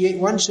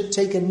 one should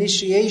take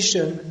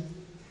initiation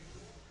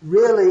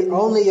really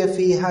only if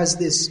he has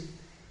this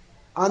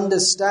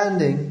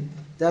understanding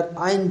that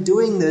I'm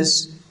doing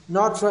this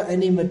not for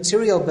any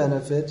material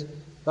benefit,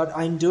 but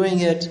I'm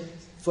doing it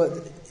for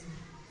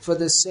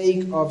the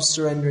sake of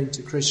surrendering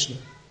to Krishna.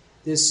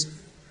 This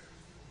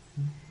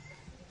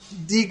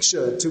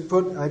Diksha,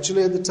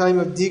 actually at the time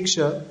of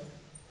Diksha,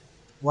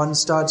 one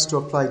starts to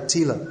apply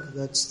tilak.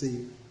 That's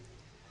the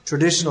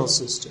traditional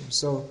system.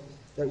 So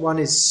that one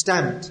is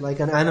stamped like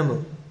an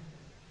animal.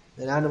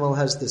 An animal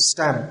has the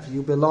stamp.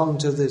 You belong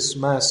to this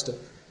master.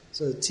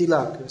 So the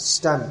tilak is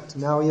stamped.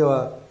 Now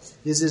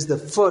this is the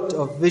foot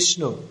of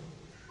Vishnu.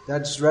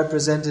 That's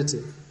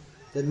representative.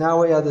 That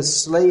now we are the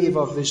slave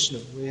of Vishnu.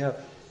 We have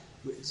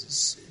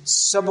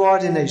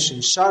subordination,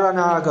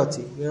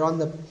 sharanagati.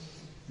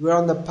 We're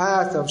on the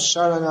path of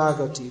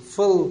sharanagati,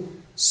 full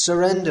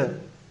surrender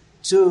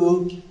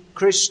to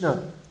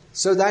Krishna.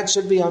 So that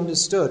should be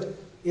understood.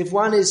 If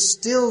one is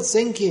still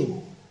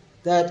thinking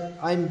that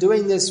I'm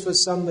doing this for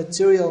some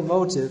material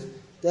motive,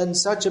 then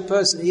such a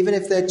person, even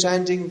if they're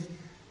chanting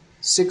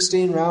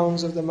 16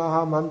 rounds of the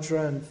Maha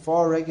Mantra and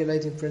 4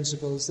 regulated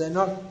principles, they're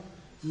not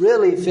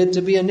really fit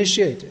to be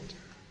initiated.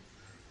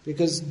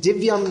 Because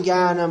divyam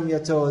jnanam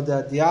yato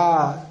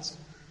dadyat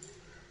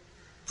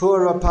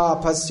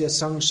purva pasya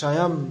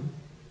sangshayam.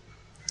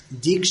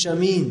 Diksha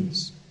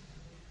means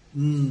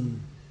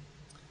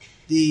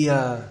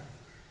the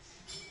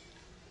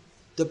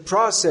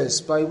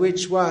process by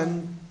which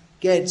one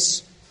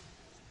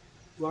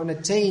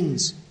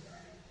attains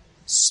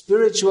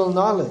spiritual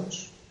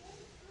knowledge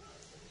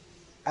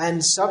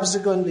and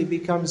subsequently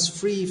becomes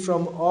free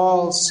from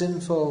all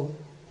sinful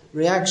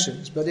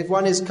reactions. But if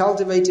one is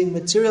cultivating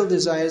material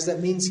desires,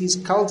 that means he's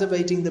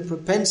cultivating the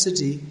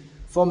propensity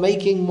for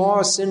making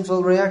more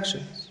sinful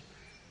reactions.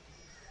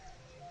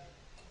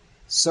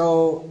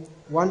 So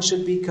one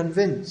should be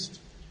convinced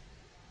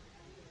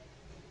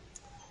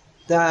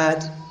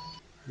that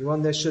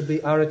there should be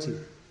arati.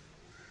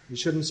 You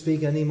shouldn't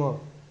speak anymore.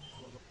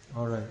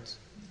 All right.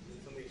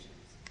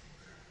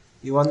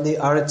 You want the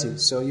arati,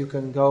 so you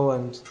can go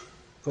and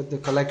put the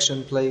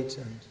collection plate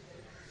and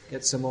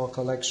get some more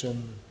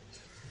collection.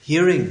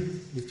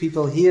 Hearing. If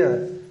people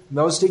hear,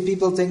 mostly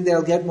people think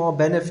they'll get more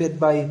benefit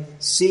by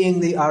seeing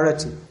the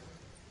arati.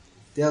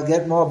 They'll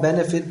get more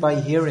benefit by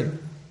hearing.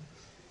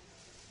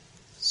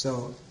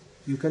 So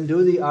you can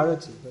do the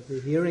arati, but the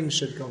hearing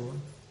should go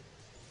on.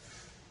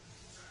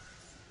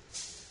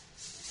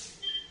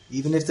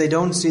 Even if they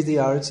don't see the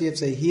arati,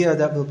 if they hear,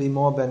 that will be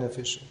more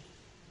beneficial.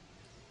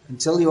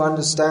 Until you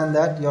understand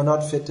that, you're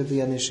not fit to be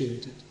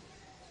initiated.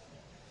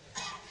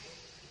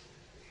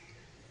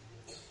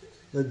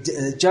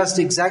 Just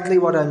exactly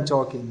what I'm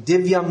talking.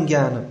 Divyam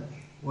Jnanam.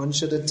 One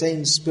should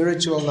attain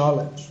spiritual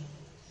knowledge.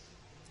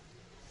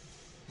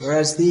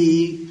 Whereas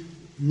the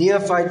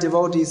neophyte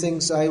devotee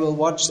thinks, I will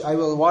watch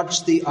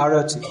the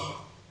arati.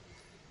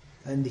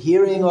 And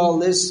hearing all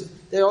this,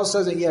 they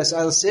also think, yes,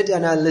 I'll sit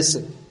and I'll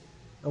listen.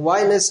 And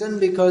why listen?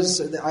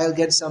 Because I'll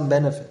get some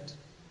benefit.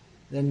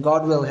 Then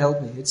God will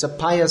help me. It's a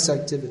pious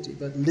activity.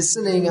 But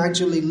listening,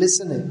 actually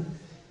listening,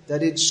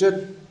 that it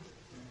should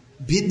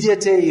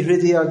vidyate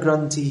hridaya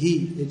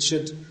grantihi, it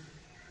should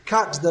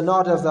cut the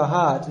knot of the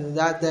heart,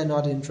 that they're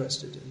not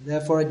interested in.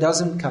 Therefore it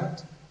doesn't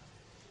cut.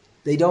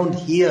 They don't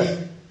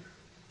hear.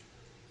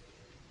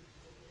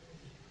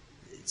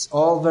 It's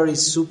all very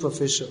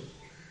superficial.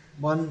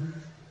 One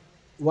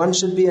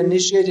should be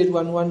initiated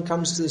when one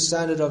comes to the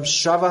standard of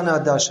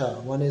Shravana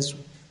Dasha.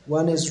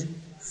 One is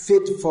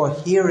fit for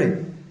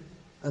hearing.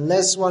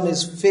 Unless one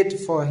is fit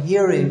for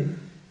hearing,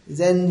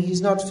 then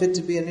he's not fit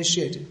to be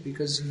initiated,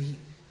 because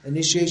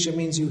initiation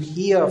means you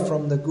hear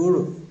from the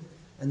Guru.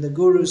 And the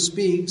Guru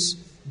speaks,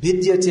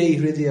 Vidyate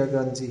hridaya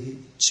grantihi,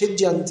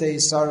 chidyante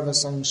sarva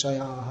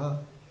sangshayaha,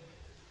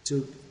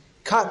 to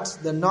cut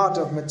the knot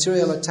of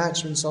material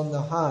attachments on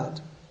the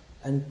heart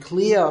and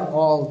clear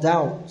all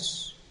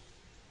doubts.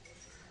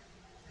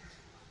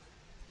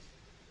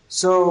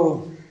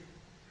 So,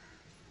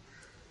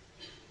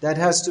 that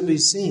has to be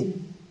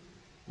seen.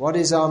 What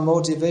is our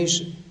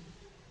motivation?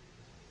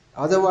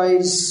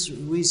 Otherwise,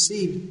 we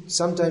see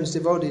sometimes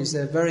devotees,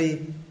 they're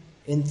very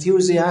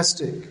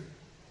enthusiastic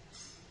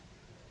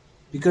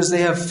because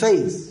they have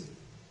faith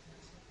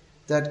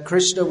that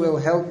Krishna will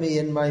help me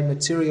in my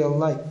material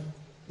life.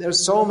 There are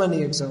so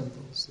many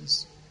examples.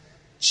 This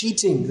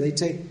cheating, they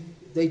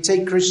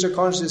take Krishna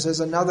consciousness as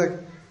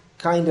another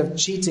kind of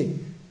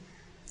cheating.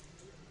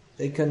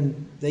 They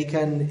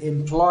can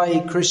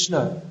employ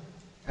Krishna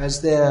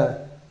as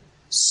their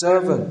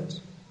servant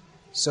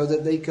so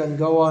that they can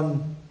go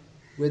on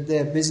with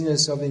their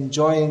business of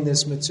enjoying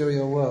this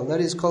material world. That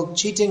is called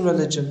cheating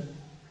religion.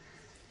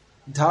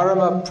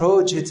 Dharma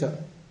projita,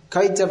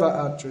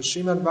 kaitava atra.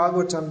 Srimad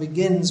Bhagavatam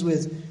begins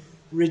with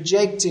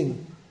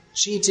rejecting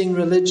cheating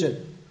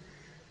religion.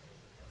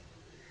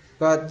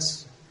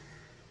 But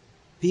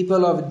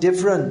people of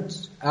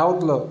different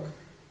outlook,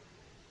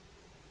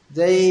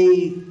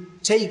 they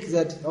take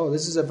that,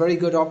 this is a very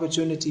good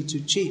opportunity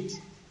to cheat.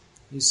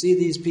 You see,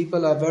 these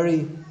people are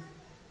very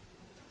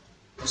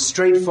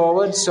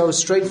straightforward. So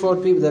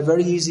straightforward people, they're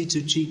very easy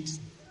to cheat.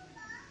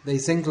 They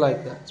think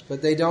like that.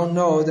 But they don't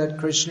know that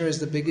Krishna is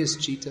the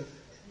biggest cheater.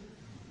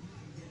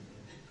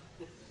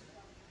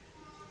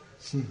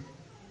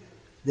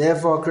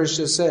 Therefore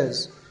Krishna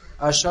says,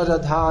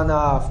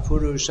 Ashadadhana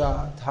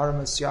purusha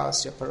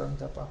dharmasyasya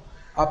parantapa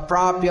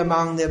aprapya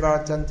mang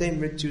nevartante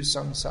mrityu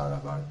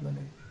samsara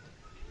vartmane.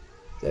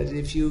 That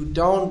if you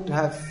don't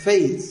have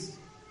faith,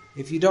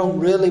 if you don't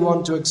really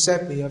want to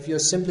accept me, if you're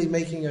simply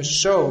making a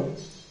show,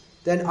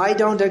 then I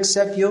don't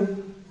accept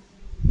you.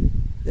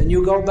 Then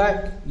you go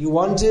back. You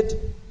want it?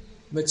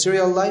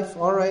 Material life?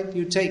 Alright,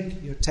 you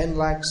take your 10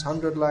 lakhs,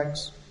 100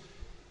 lakhs,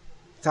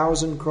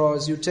 1,000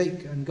 crores, you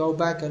take and go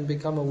back and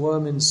become a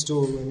worm in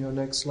stool in your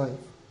next life.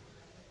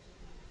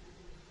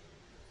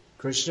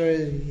 Krishna,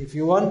 if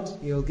you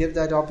want, He'll give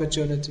that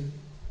opportunity.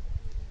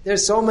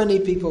 There's so many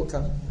people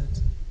come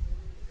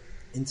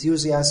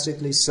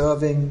enthusiastically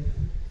serving.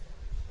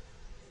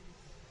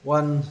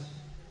 One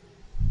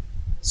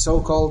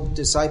so-called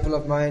disciple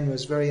of mine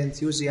was very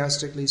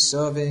enthusiastically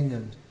serving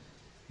and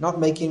not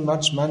making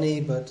much money,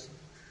 but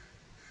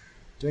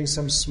doing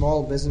some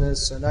small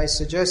business. And I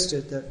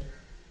suggested that,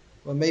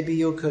 well, maybe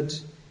you could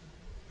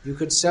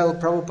sell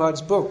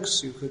Prabhupada's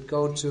books. You could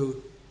go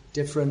to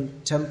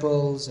different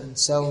temples and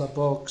sell the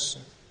books.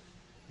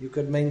 You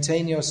could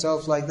maintain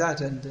yourself like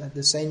that and at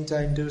the same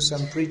time do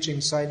some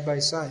preaching side by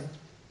side.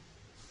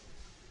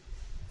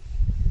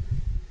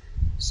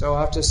 So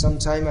after some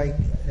time I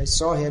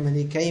saw him and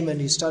he came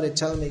and he started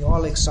telling me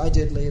all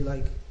excitedly,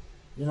 like,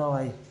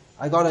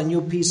 I got a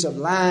new piece of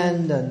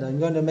land and I'm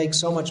going to make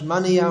so much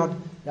money out.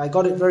 I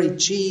got it very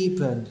cheap.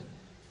 And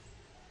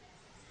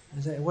I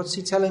said, what's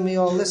he telling me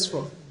all this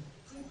for?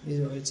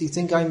 Does he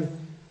think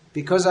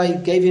because I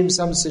gave him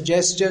some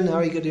suggestion how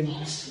he could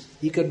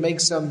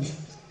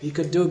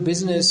do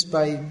business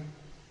by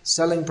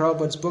selling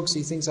Prabhupada's books,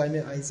 he thinks I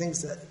think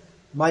that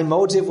my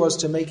motive was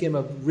to make him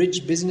a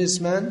rich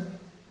businessman.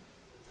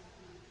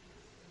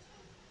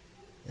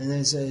 And then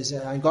he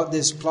said, I got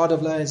this plot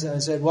of land. I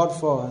said, what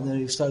for? And then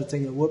he started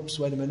thinking, whoops,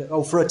 wait a minute.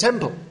 Oh, for a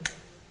temple.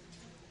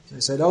 So I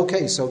said,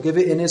 okay, so give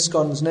it in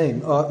ISKCON's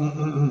name.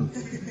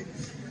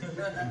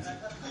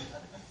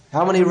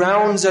 How many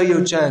rounds are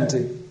you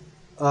chanting?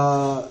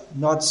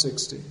 Not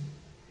 16.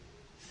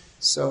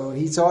 So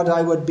he thought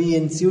I would be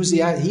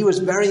enthusiastic. He was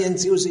very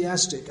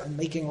enthusiastic. I'm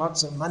making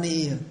lots of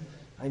money.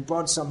 I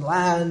bought some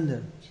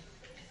land.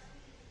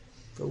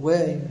 But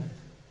where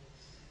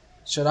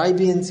should I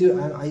be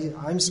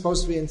I'm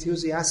supposed to be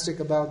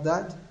enthusiastic about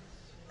that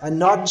and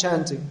not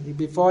chanting.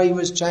 Before he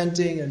was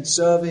chanting and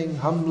serving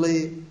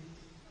humbly.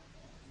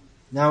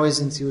 Now his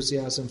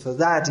enthusiasm for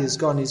that is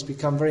gone. He's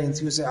become very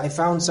enthusiastic. I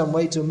found some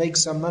way to make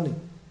some money.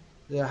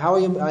 I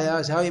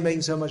asked, how are you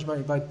making so much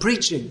money? By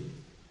preaching.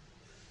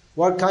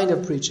 What kind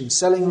of preaching?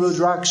 Selling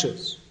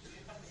rudrakshas.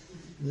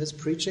 That's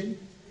preaching?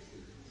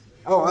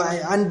 Oh,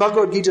 and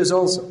Bhagavad-gita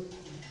also.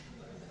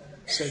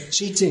 So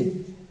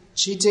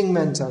cheating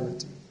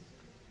mentality.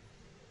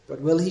 But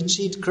will he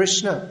cheat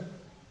Krishna?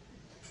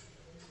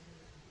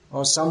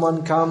 Or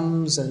someone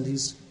comes and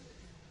he's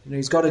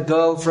got a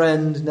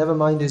girlfriend, never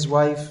mind his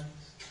wife,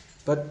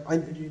 but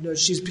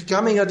she's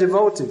becoming a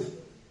devotee.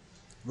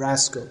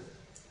 Rascal.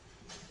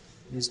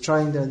 He's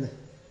trying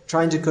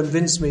to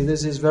convince me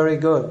this is very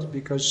good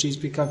because she's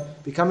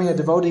becoming a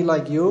devotee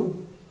like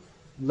you,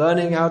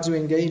 learning how to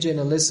engage in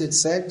illicit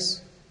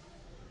sex,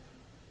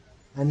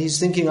 and he's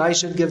thinking I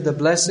should give the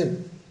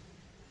blessing.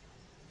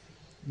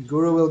 The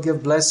Guru will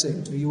give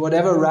blessing.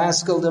 Whatever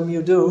rascaldom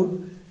you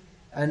do,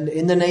 and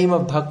in the name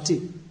of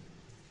Bhakti.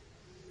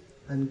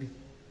 And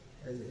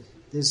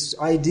this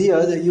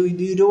idea that you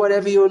do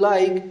whatever you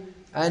like,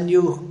 and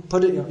you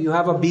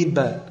have a bead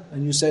bag,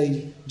 and you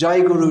say, Jai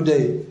Guru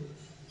Dev,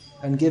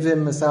 and give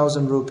him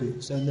 1,000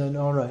 rupees, and then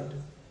all right,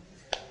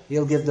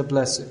 he'll give the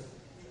blessing.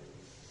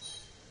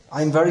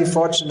 I'm very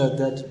fortunate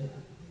that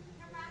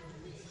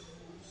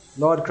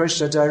Lord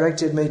Krishna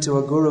directed me to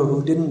a guru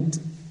who didn't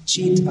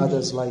cheat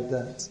others like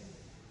that.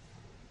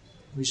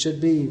 We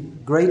should be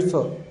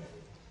grateful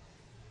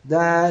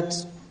that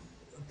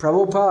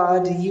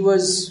Prabhupada, he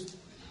was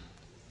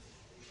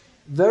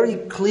very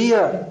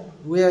clear.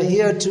 We are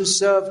here to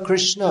serve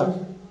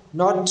Krishna,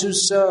 not to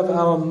serve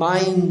our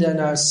mind and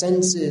our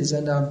senses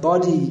and our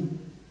body.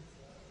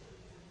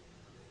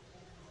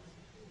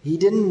 He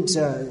didn't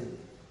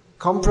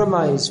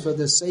compromise for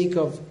the sake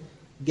of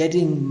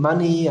getting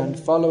money and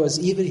followers,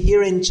 even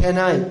here in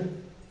Chennai.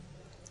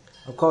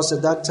 Of course,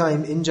 at that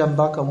time,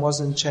 Injambakam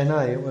wasn't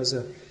Chennai.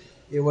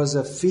 It was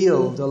a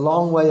field a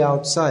long way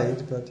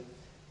outside. But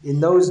in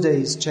those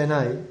days,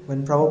 Chennai,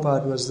 when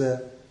Prabhupada was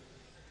there,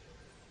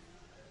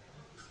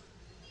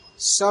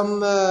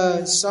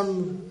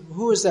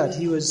 who was that?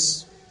 He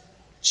was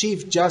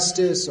Chief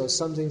Justice or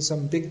something,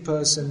 some big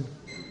person,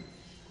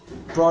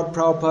 brought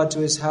Prabhupada to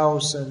his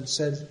house and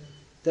said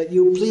that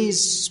you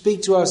please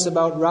speak to us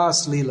about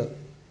Ras Leela.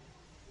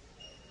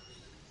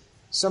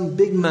 Some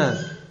big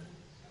man.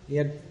 He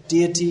had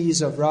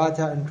deities of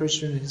Radha and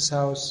Krishna in his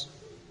house.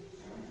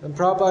 And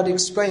Prabhupada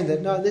explained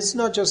that, no, this is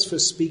not just for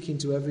speaking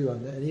to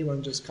everyone, that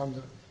anyone just come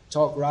to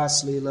talk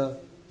Ras Leela.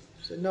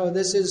 He said, no,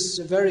 this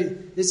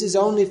is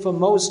only for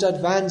most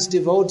advanced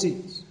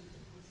devotees.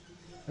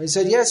 And he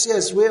said,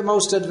 yes, we're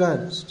most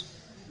advanced.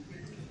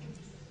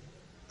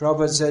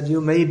 Prabhupada said,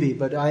 you may be,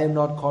 but I am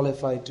not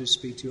qualified to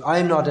speak to you. I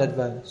am not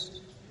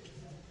advanced.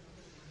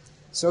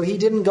 So he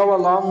didn't go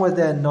along with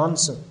their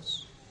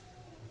nonsense.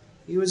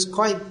 He was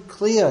quite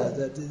clear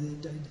that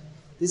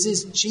this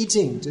is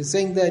cheating, to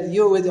think that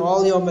you, with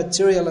all your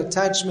material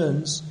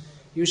attachments,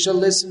 you shall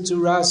listen to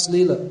Ras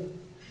Leela.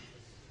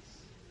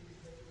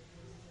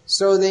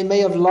 So they may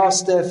have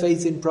lost their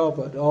faith in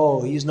Prabhupada.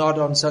 Oh, he's not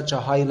on such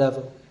a high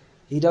level.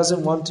 He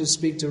doesn't want to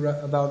speak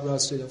about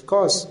Ras Leela. Of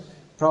course,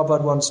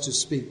 Prabhupada wants to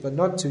speak, but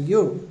not to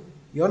you.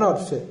 You're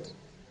not fit.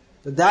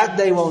 But that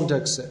they won't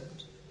accept.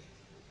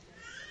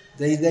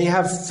 They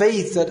have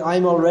faith that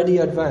I'm already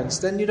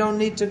advanced. Then you don't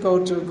need to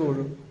go to a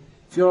guru.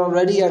 If you're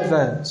already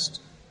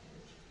advanced,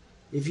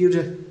 if you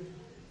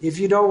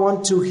don't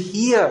want to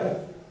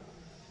hear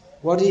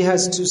what he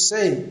has to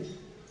say,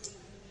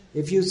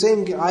 if you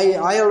think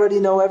I already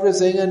know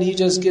everything and he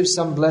just gives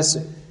some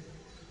blessing,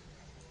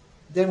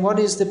 then what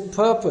is the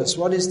purpose?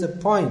 What is the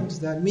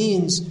point? That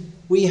means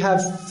we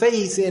have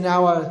faith in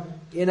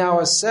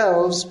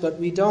ourselves, but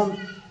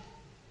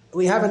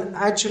we haven't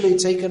actually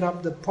taken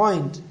up the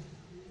point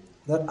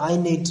that I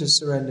need to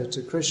surrender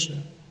to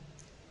Krishna.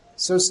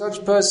 So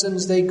such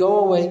persons, they go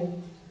away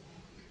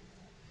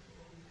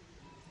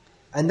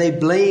and they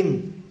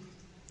blame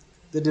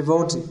the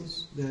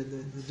devotees. The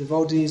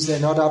devotees, they're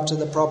not up to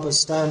the proper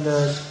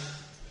standard.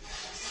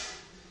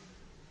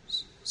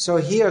 So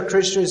here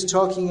Krishna is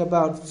talking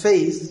about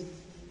faith.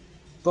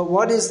 But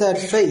what is that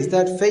faith?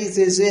 That faith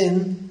is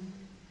in,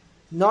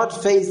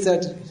 not faith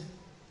that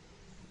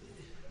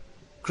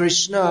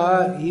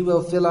Krishna, he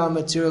will fill our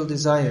material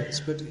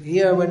desires. But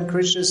here when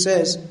Krishna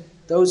says,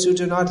 those who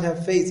do not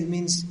have faith, it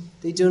means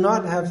they do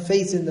not have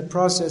faith in the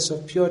process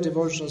of pure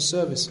devotional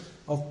service,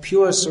 of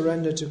pure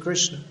surrender to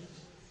Krishna.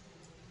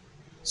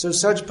 So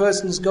such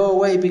persons go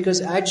away because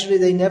actually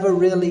they never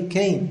really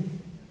came.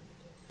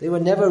 They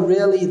were never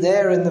really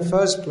there in the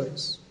first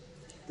place.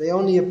 They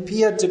only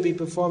appeared to be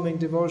performing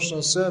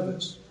devotional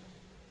service.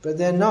 But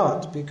they're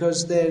not,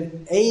 because their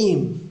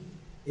aim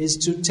is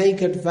to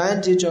take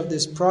advantage of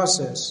this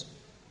process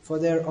for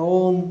their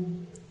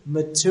own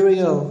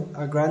material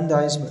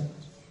aggrandizement.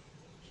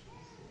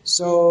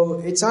 So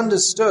it's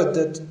understood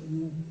that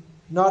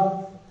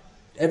not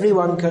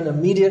everyone can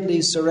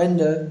immediately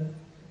surrender.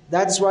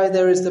 That's why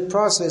there is the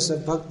process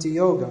of bhakti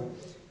yoga.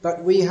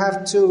 But we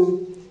have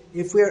to,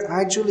 if we're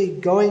actually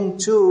going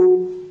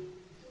to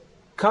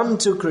come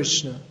to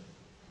Krishna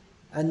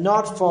and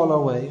not fall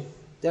away,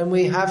 then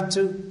we have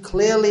to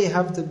clearly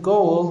have the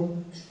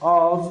goal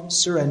of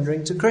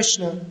surrendering to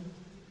Krishna.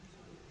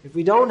 If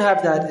we don't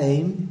have that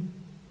aim,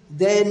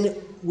 then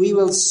we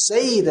will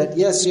say that,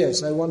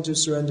 yes, I want to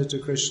surrender to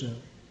Krishna.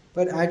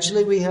 But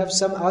actually we have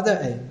some other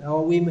aim.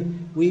 Or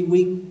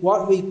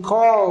what we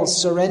call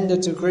surrender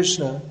to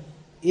Krishna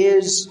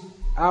is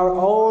our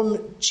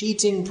own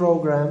cheating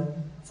program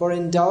for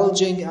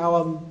indulging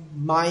our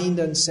mind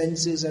and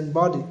senses and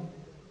body.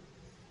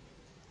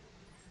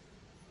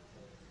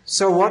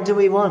 So what do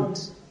we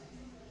want?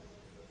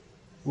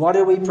 What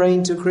are we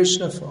praying to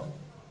Krishna for?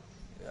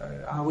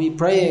 Are we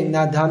praying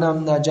na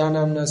dhanam, na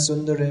janam, na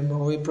sundaram?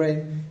 Or are we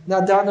praying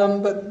na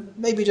dhanam, but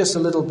maybe just a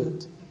little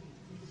bit?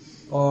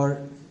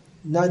 Or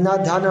na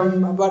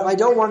dhanam, but I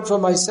don't want for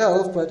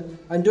myself, but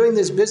I'm doing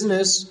this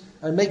business,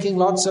 I'm making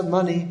lots of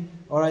money,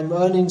 or I'm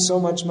earning so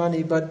much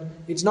money, but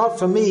it's not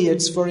for me,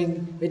 it's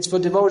for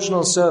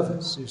devotional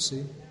service, you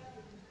see.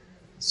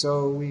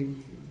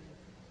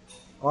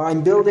 Or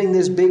I'm building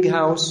this big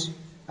house,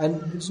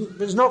 and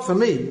it's not for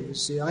me, you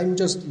see. I'm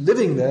just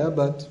living there,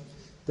 but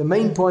the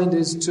main point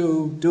is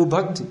to do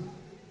bhakti.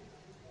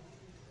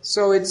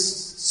 So it's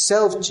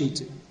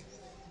self-cheating.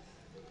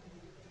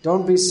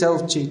 Don't be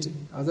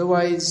self-cheating,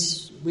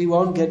 otherwise we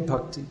won't get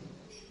bhakti.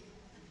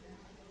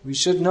 We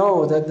should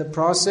know that the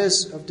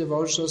process of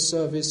devotional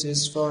service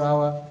is for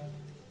our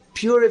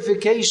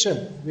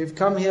purification. We've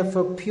come here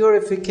for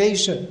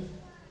purification.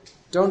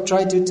 Don't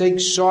try to take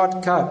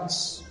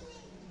shortcuts.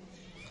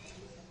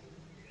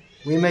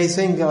 We may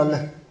think,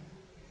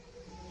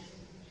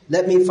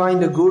 let me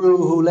find a guru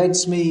who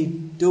lets me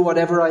do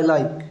whatever I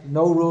like.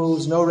 No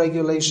rules, no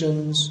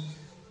regulations.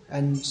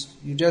 And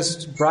you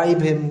just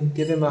bribe him,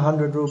 give him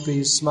 100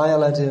 rupees,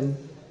 smile at him,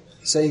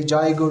 say,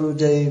 Jai Guru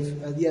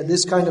Dev.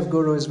 This kind of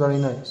guru is very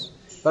nice.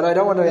 But I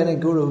don't want any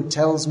guru who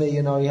tells me,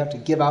 you have to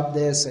give up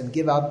this and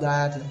give up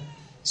that, and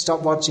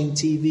stop watching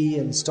TV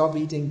and stop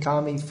eating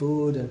kami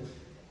food.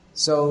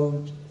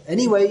 So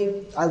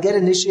anyway, I'll get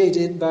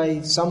initiated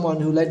by someone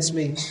who lets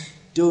me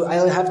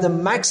I'll have the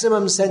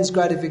maximum sense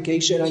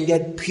gratification and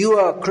get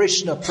pure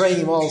Krishna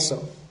prema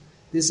also.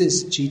 This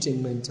is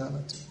cheating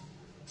mentality.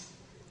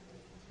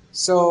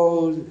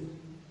 So,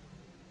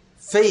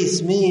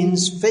 faith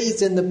means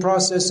faith in the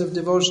process of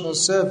devotional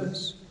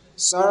service.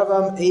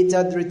 Sarvam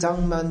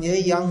etadritang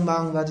manye yang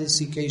mang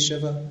vadisi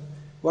keshava.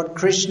 What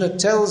Krishna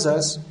tells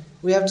us,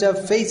 we have to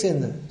have faith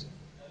in that.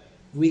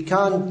 We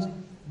can't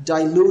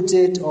dilute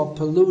it or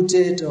pollute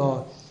it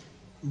or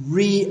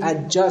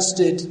readjust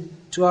it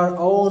to our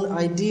own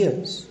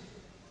ideas.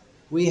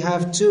 We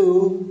have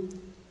to,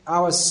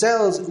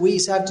 ourselves, we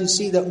have to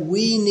see that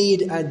we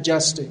need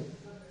adjusting.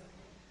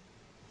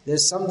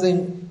 There's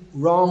something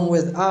wrong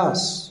with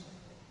us.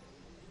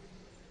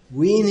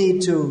 We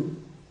need to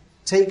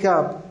take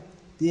up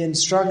the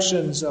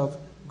instructions of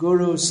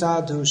Guru,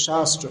 Sadhu,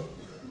 Shastra.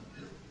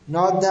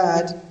 Not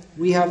that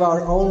we have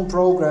our own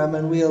program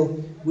and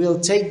we'll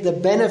take the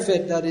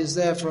benefit that is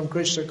there from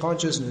Krishna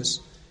consciousness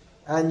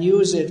and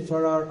use it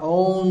for our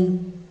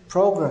own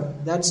program.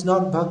 That's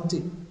not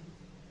bhakti.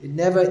 It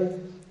never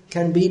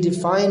can be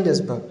defined as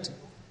bhakti.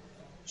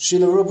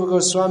 Srila Rupa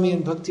Goswami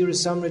in Bhakti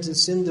Rasamrita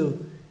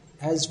Sindhu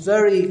has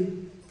very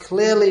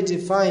clearly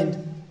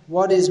defined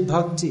what is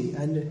bhakti,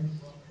 and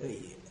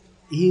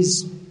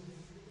he's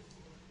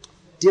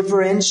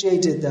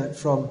differentiated that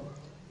from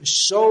a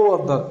show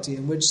of bhakti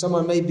in which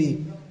someone may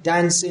be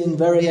dancing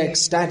very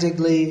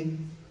ecstatically,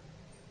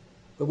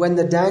 but when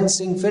the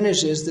dancing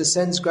finishes, the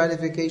sense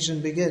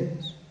gratification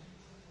begins.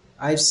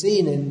 I've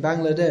seen in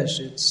Bangladesh,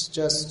 it's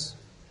just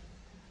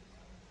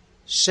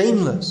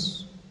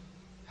shameless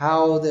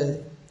how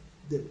the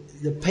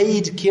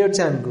paid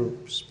kirtan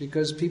groups,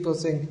 because people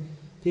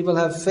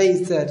have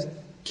faith that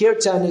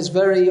kirtan is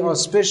very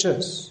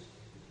auspicious.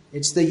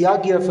 It's the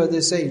yajna for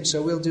this age,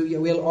 so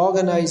we'll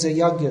organize a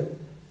yajna.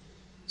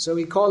 So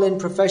we call in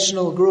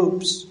professional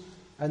groups,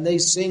 and they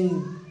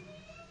sing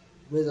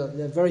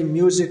they're very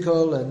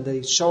musical, and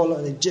they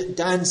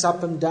dance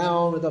up and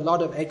down with a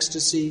lot of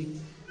ecstasy.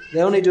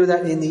 They only do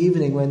that in the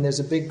evening when there's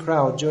a big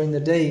crowd. During the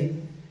day,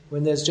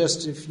 when there's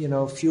just a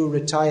few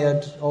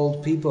retired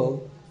old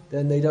people,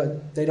 then they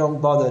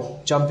don't bother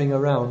jumping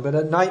around. But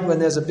at night, when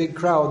there's a big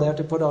crowd, they have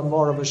to put on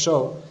more of a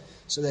show.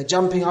 So they're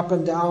jumping up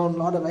and down, a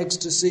lot of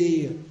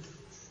ecstasy,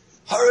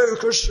 Hare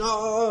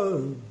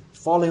Krishna,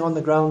 falling on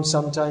the ground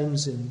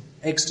sometimes in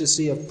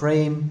ecstasy of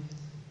prema,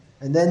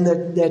 and then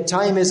their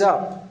time is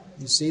up.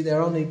 You see, they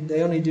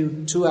only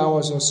do 2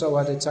 hours or so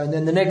at a time.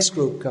 Then the next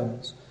group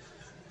comes.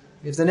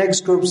 If the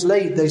next group's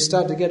late, they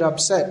start to get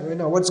upset.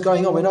 What's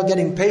going on? We're not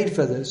getting paid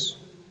for this.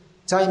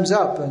 Time's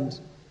up, and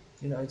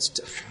it's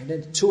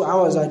 2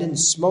 hours. I didn't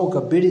smoke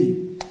a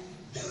bidi,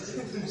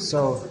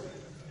 so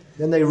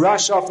Then they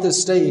rush off the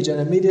stage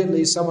and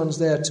immediately someone's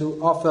there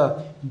to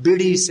offer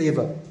bidi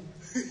seva.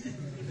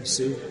 You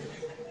see?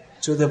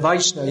 To the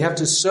Vaishnava. You have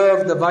to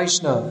serve the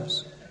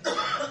Vaishnavas.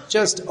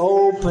 Just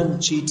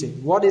open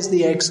cheating. What is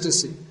the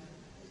ecstasy?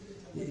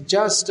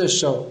 Just a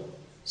show.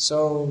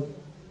 So,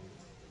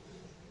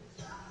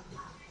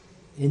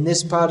 in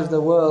this part of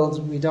the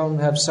world, we don't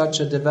have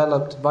such a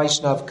developed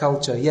Vaishnav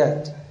culture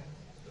yet,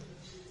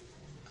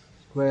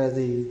 where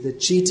the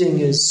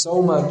cheating is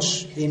so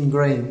much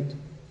ingrained.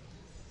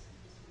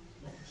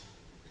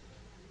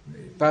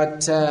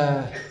 But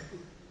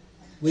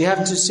we have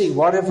to see,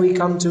 what have we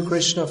come to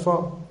Krishna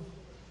for?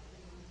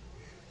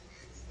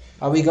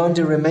 Are we going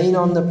to remain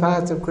on the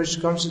path of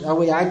Krishna consciousness? Are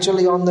we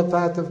actually on the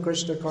path of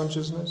Krishna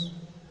consciousness?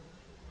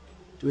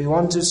 Do we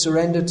want to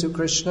surrender to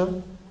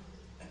Krishna?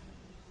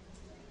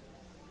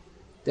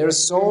 There are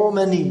so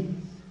many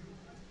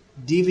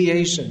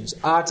deviations,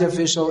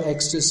 artificial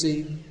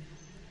ecstasy.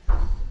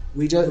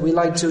 We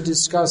like to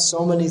discuss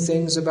so many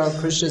things about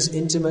Krishna's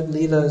intimate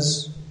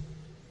leelas.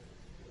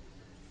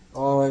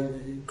 Or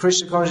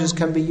Krishna consciousness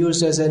can be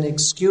used as an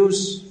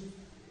excuse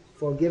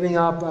for giving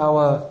up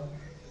our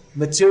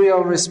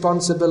material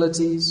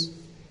responsibilities.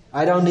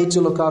 I don't need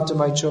to look after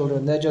my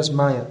children, they're just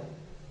Maya.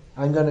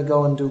 I'm going to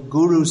go and do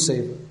Guru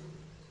Seva.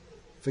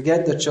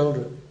 Forget the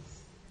children.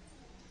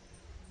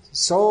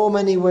 So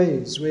many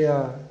ways we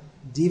are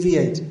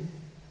deviating.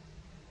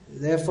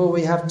 Therefore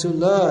we have to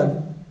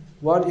learn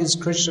what is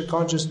Krishna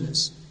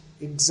consciousness,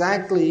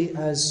 exactly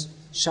as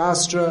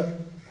Shastra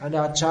and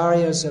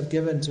Acharyas have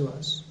given to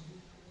us.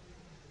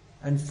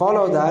 And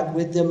follow that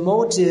with the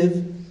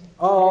motive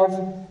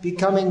of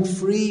becoming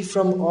free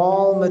from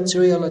all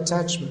material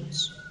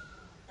attachments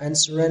and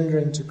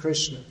surrendering to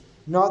Krishna.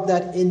 Not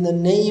that in the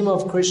name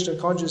of Krishna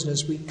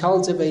consciousness we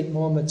cultivate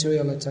more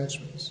material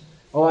attachments.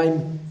 Oh,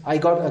 I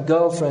got a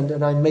girlfriend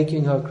and I'm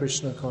making her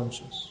Krishna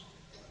conscious.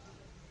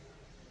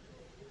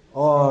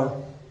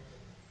 Or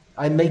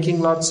I'm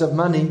making lots of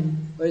money,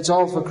 but it's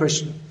all for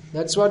Krishna.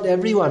 That's what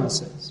everyone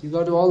says. You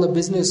go to all the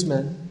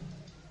businessmen,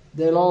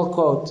 they'll all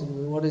quote,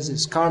 what is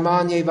this?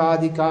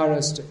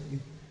 Karmanyevadhikarasta.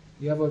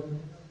 You have a,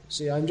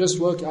 see, I'm just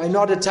working, I'm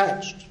not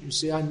attached. You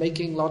see, I'm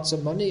making lots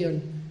of money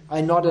and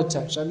I'm not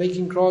attached. I'm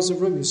making crores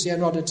of rupees. You see, I'm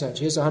not attached.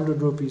 Here's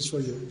 100 rupees for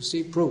you. You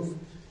see, proof.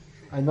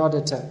 I'm not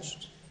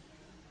attached.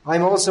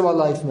 I'm also a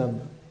life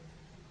member.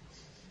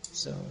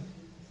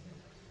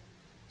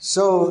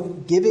 So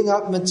giving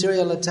up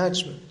material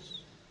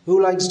attachments.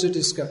 Who likes to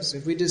discuss?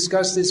 If we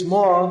discuss this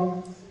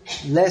more,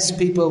 less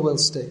people will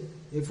stay.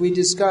 If we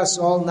discuss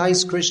all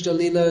nice Krishna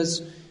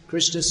Leelas,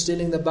 Krishna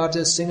stealing the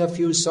butter, sing a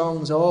few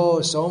songs,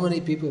 oh, so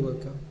many people will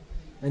come.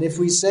 And if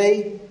we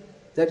say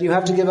that you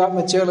have to give up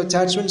material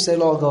attachments,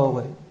 they'll all go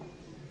away.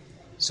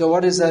 So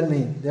what does that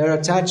mean? They're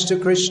attached to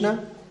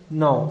Krishna?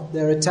 No.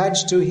 They're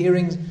attached to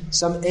hearing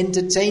some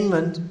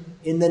entertainment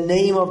in the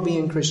name of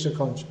being Krishna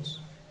conscious.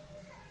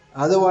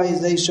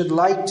 Otherwise, they should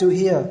like to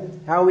hear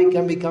how we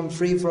can become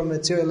free from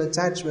material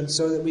attachments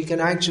so that we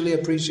can actually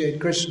appreciate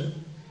Krishna.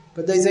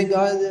 But they think,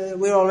 oh,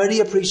 we're already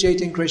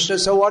appreciating Krishna,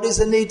 so what is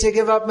the need to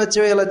give up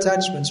material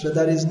attachments? But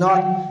that is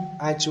not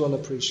actual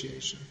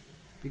appreciation.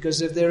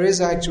 Because if there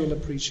is actual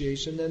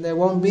appreciation, then there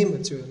won't be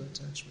material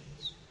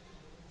attachments.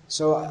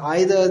 So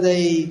either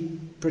they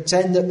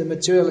pretend that the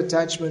material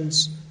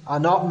attachments are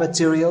not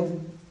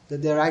material,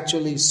 that they're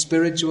actually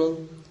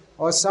spiritual,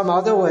 or some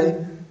other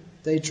way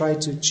they try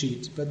to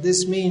cheat. But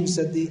this means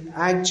that the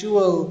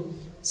actual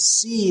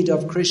seed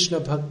of Krishna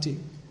bhakti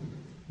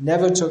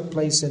never took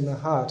place in the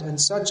heart.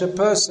 And such a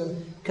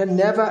person can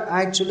never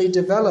actually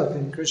develop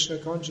in Krishna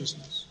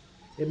consciousness.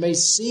 It may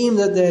seem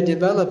that they're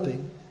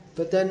developing,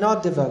 but they're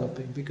not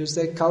developing because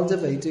they're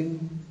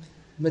cultivating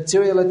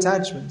material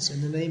attachments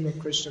in the name of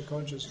Krishna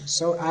consciousness.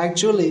 So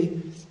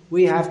actually,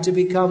 we have to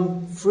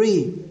become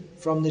free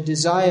from the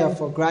desire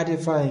for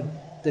gratifying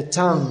the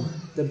tongue,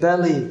 the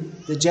belly,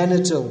 the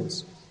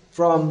genitals,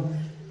 from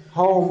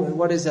home,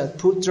 what is that?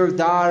 Putra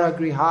dara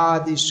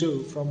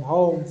grihadishu, from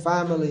home,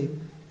 family,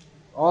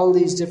 all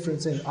these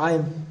different things.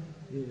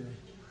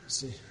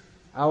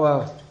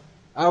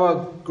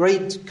 Our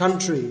great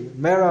country,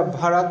 Mera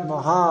Bharat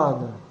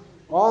Mahan,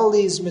 all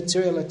these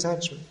material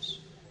attachments,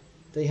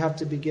 they have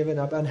to be given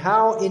up. And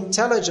how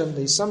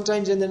intelligently,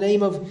 sometimes in the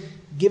name of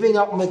giving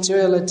up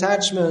material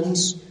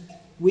attachments,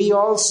 we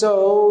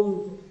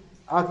also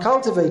are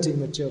cultivating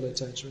material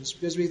attachments.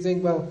 Because we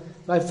think, well,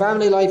 my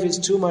family life is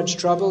too much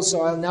trouble,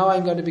 so now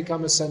I'm going to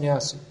become a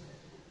sannyasi.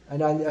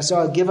 And so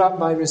I'll give up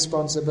my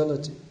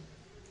responsibility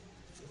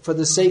for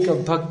the sake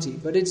of bhakti.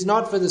 But it's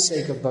not for the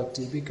sake of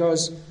bhakti,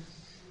 because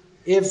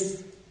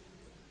if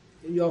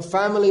your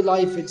family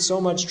life, it's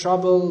so much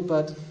trouble,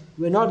 but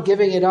we're not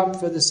giving it up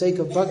for the sake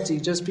of bhakti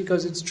just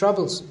because it's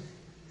troublesome.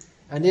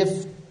 And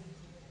if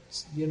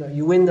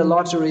you win the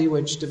lottery,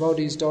 which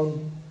devotees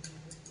don't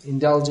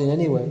indulge in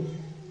anyway,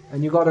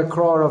 and you got 1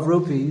 crore of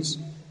rupees,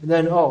 and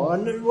then,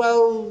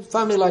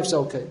 family life's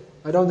okay.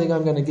 I don't think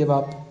I'm going to give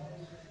up.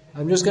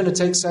 I'm just going to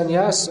take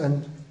sannyas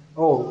and,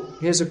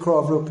 here's 1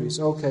 crore of rupees.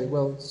 Okay,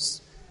 well,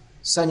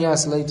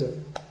 sannyas later.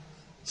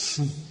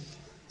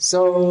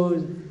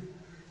 So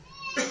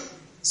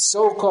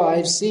so-called,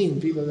 I've seen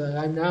people that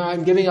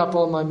I'm giving up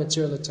all my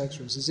material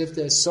attachments, as if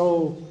they're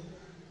so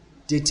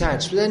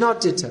detached. But they're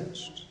not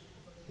detached.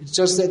 It's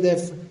just that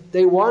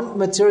they want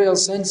material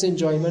sense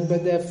enjoyment,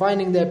 but they're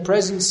finding their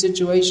present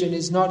situation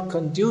is not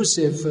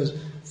conducive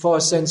for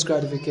sense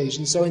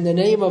gratification. So in the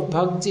name of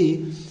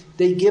bhakti,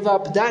 they give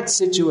up that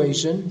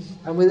situation,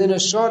 and within a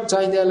short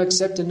time they'll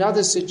accept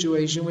another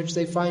situation which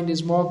they find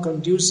is more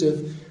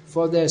conducive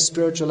for their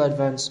spiritual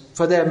advance,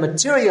 for their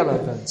material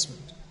advancement.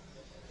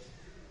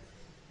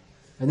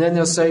 And then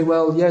they'll say,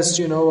 well, yes,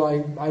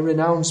 I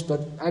renounce,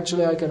 but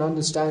actually I can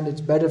understand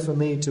it's better for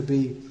me to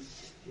be,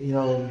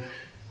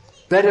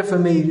 better for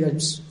me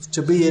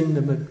to be in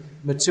the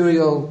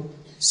material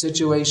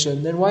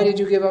situation. Then why did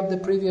you give up the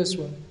previous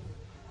one?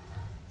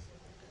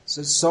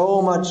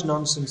 So much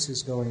nonsense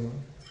is going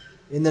on.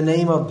 In the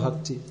name of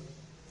bhakti,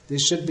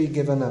 this should be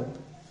given up.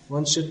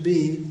 One should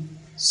be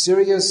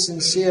serious,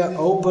 sincere,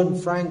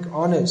 open, frank,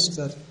 honest,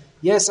 that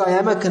yes, I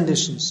am a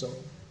conditioned soul.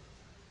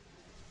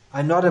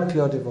 I'm not a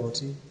pure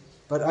devotee,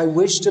 but I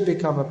wish to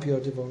become a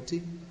pure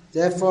devotee.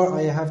 Therefore,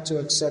 I have to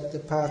accept the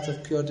path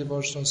of pure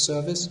devotional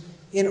service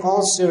in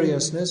all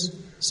seriousness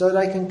so that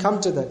I can come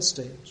to that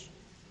stage.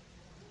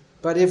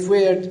 But if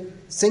we're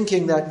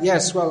thinking that,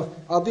 yes, well,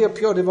 I'll be a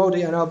pure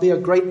devotee and I'll be a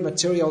great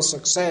material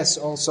success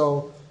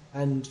also,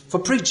 and for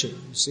preaching,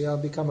 you see, I'll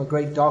become a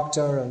great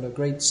doctor and a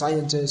great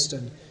scientist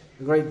and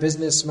a great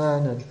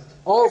businessman, and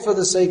all for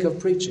the sake of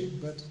preaching.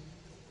 But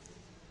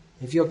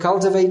if you're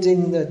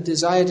cultivating the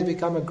desire to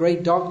become a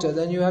great doctor,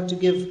 then you have to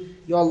give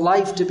your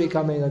life to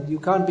becoming you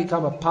can't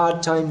become a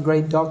part-time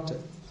great doctor.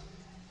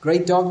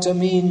 Great doctor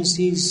means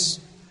he's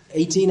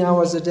 18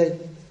 hours a day,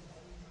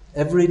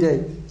 every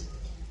day.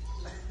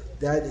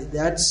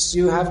 That's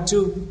you have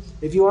to,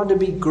 if you want to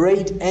be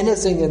great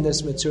anything in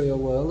this material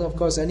world, of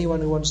course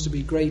anyone who wants to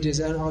be great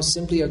is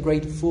simply a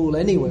great fool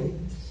anyway.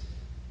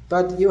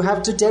 But you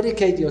have to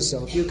dedicate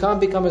yourself. You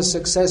can't become a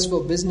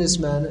successful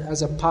businessman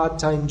as a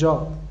part-time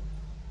job.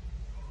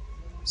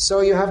 So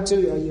you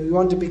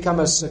want to become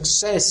a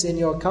success in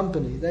your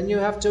company, then you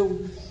have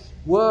to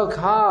work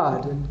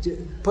hard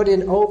and put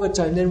in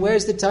overtime. Then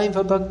where's the time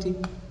for bhakti?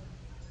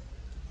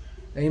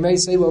 And you may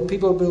say, well,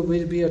 people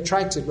will be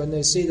attracted when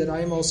they see that I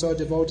am also a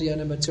devotee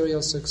and a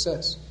material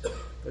success.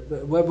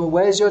 But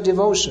where's your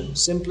devotion?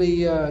 Simply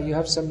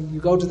you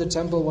go to the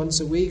temple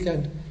once a week,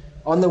 and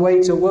on the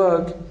way to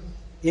work,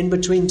 in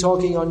between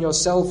talking on your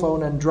cell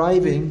phone and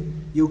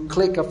driving, you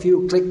click a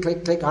few, click,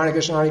 Hare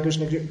Krishna,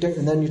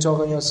 and then you talk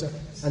on your cell.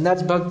 And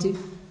that's bhakti?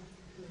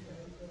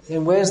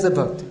 Then where's the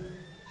bhakti?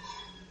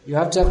 You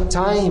have to have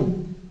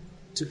time.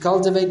 To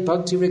cultivate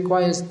bhakti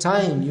requires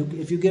time.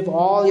 If you give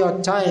all your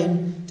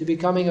time to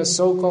becoming a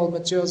so-called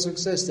material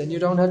success, then you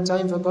don't have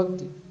time for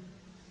bhakti.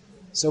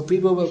 So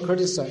people will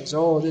criticize,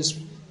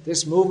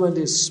 this movement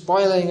is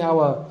spoiling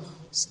our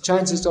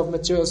chances of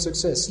material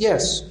success.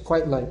 Yes,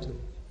 quite likely.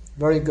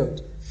 Very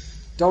good.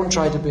 Don't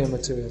try to be a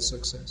material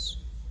success.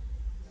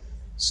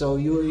 So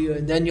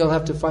then you'll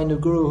have to find a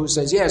guru who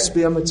says, yes,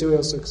 be a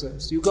material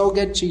success. You go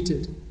get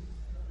cheated.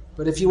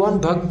 But if you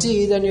want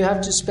bhakti, then you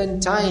have to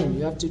spend time.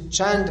 You have to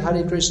chant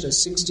Hare Krishna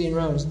 16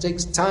 rounds. It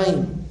takes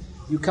time.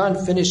 You can't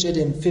finish it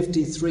in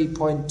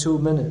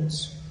 53.2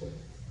 minutes.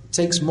 It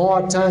takes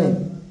more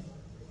time.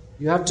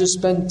 You have to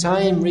spend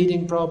time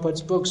reading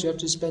Prabhupada's books. You have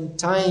to spend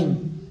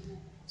time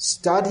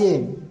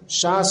studying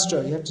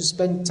Shastra. You have to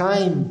spend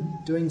time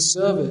doing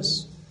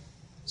service.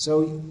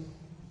 So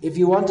if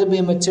you want to be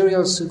a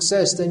material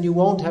success, then you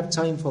won't have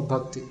time for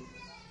bhakti.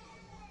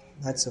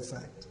 That's a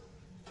fact.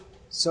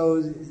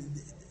 So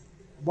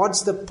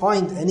what's the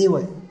point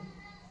anyway?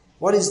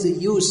 What is the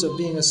use of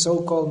being a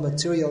so-called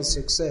material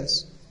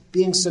success?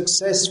 Being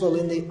successful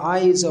in the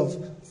eyes of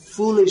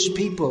foolish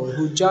people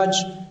who judge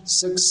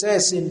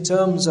success in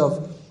terms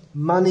of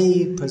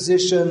money,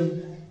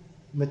 position,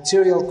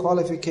 material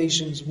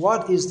qualifications.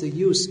 What is the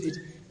use?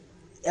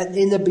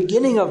 In the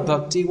beginning of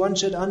bhakti, one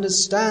should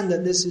understand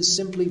that this is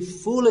simply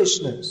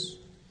foolishness.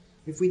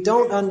 If we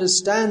don't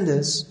understand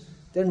this,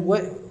 then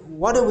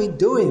what are we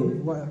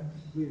doing? We're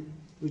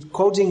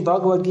quoting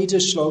Bhagavad-gita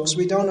shlokas,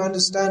 we don't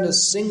understand a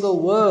single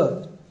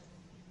word.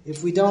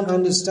 If we don't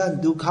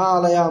understand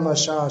Dukhalayama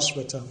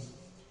Shashvatam,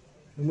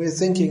 and we're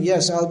thinking,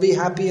 yes, I'll be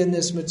happy in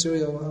this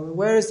material.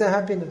 Where is the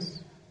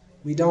happiness?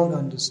 We don't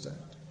understand.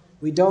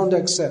 We don't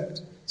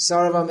accept.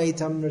 Sarvam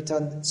etad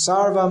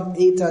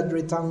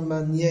ritang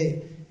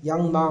manye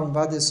yang mang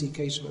vadasi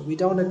keshava. We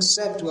don't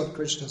accept what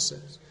Krishna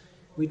says.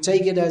 We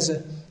take it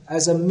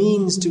as a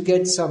means to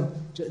get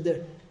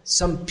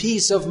some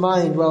peace of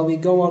mind while we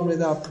go on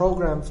with our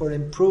program for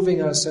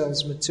improving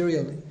ourselves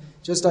materially.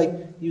 Just like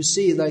you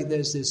see, like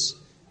there's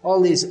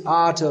all this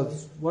art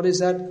of, what is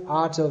that?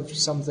 Art of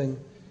something.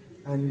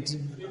 And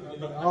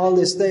all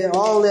this, they're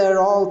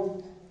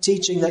all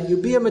teaching that you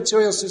be a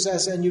material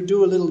success and you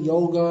do a little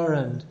yoga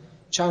and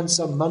chant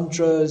some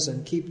mantras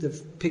and keep the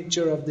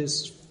picture of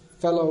this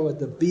fellow with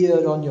the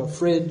beard on your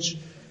fridge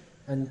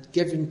and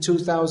give him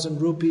 2,000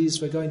 rupees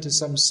for going to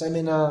some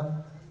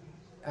seminar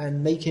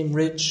and make him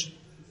rich.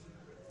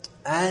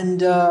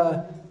 And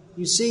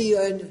you see,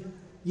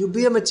 you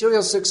be a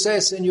material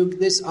success and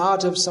this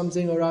art of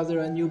something or other,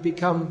 and you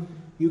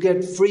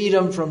get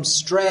freedom from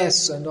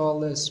stress and all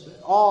this,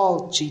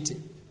 all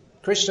cheating.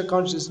 Krishna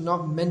consciousness is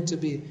not meant to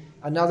be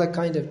another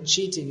kind of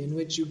cheating in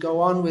which you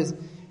go on with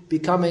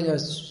becoming a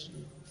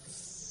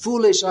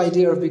foolish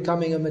idea of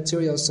becoming a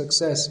material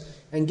success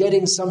and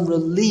getting some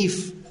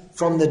relief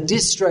from the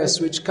distress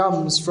which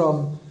comes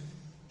from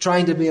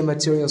trying to be a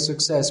material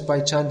success by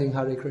chanting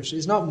Hare Krishna.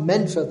 It's not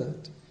meant for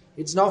that.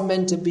 It's not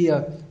meant to be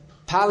a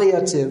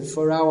palliative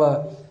for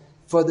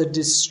the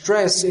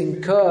distress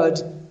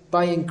incurred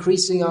by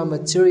increasing our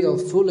material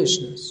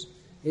foolishness.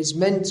 It's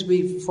meant to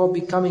be for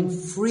becoming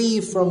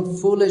free from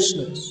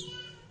foolishness.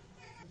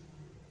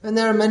 And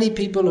there are many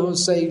people who will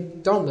say,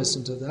 don't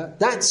listen to that.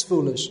 That's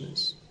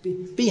foolishness.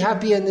 Be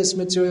happy in this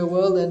material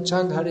world and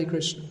chant Hare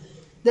Krishna.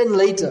 Then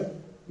later,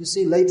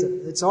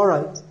 it's all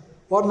right.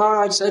 What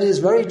Maharaj said is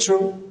very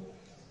true,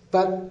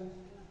 but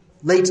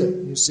later,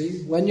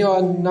 when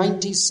you're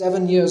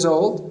 97 years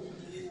old,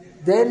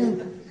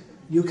 then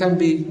you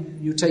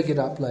take it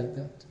up like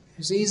that.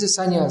 He's a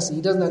sannyasi.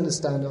 He doesn't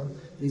understand all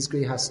these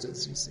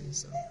grihastas,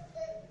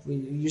 So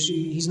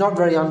he's not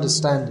very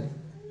understanding.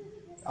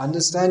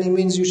 Understanding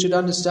means you should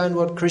understand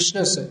what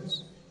Krishna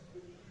says,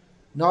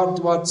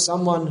 not what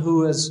someone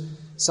who has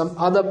some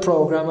other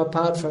program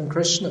apart from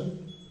Krishna.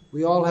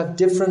 We all have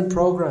different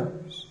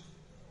programs.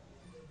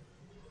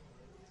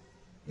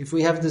 If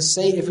we have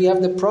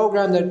the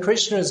program that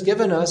Krishna has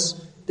given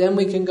us, then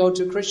we can go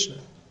to Krishna.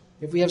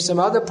 If we have some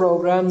other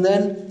program,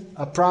 then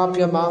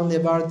aprapya mam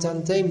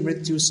nivartante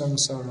mrityu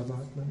samsara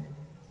vatman.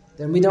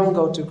 Then we don't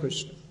go to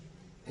Krishna.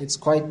 It's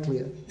quite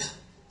clear.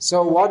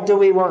 So what do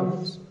we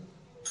want?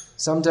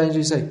 Sometimes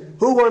we say,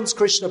 who wants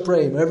Krishna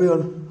Prem?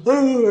 Everyone,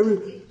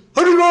 Haribol!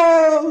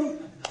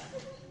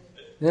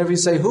 And if we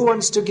say, who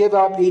wants to give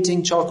up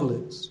eating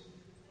chocolates?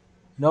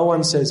 No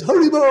one says,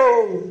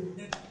 Haribol!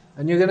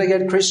 And you're going to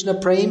get Krishna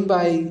Prem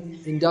by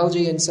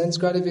indulging in sense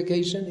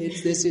gratification?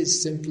 This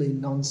is simply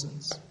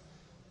nonsense.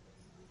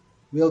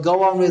 We'll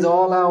go on with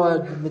all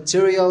our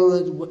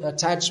material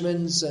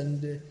attachments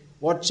and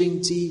watching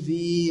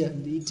TV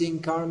and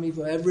eating karmi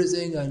for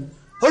everything and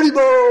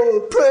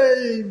Haribol!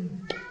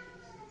 Prem!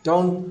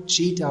 Don't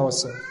cheat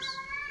ourselves.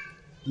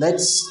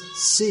 Let's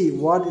see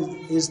what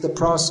is the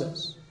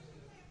process.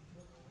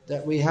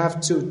 That we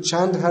have to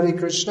chant Hare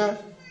Krishna,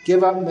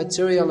 give up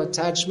material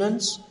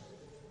attachments,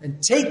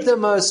 and take the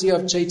mercy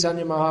of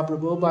Chaitanya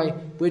Mahaprabhu by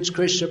which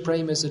Krishna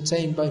Prema is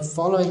attained by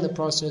following the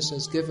process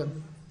as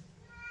given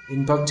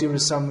in Bhakti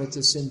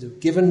Rasamrita Sindhu,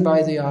 given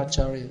by the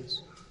Acharyas.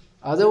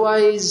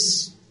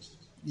 Otherwise,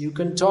 you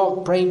can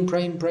talk Prem,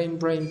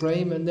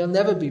 and there'll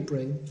never be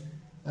Prem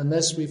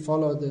unless we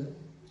follow the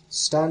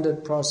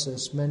standard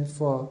process meant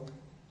for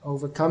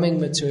overcoming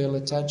material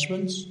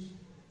attachments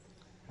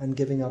and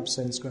giving up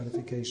sense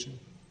gratification.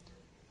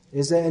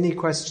 Is there any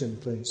question,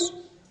 please?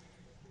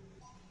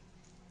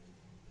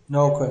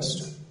 No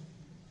question.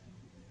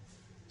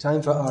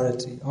 Time for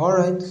arati. All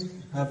right,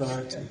 have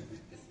arati.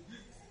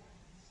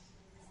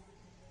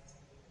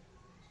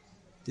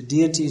 The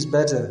deity is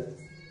better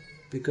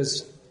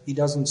because he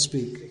doesn't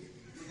speak.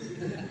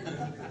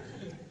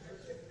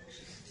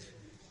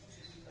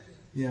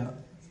 Yeah.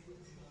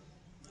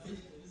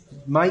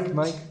 Mike,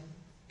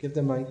 give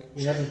the mic.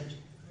 We have it.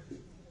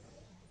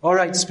 All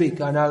right, speak,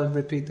 and I'll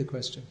repeat the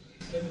question.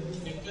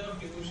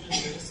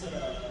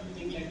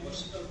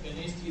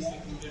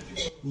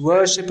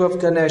 Worship of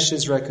Ganesh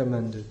is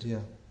recommended, yeah.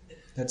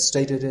 That's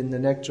stated in the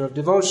Nectar of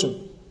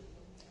Devotion.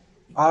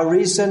 Our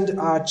recent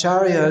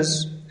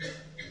acharyas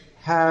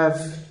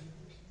have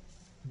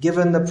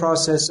given the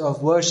process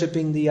of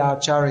worshipping the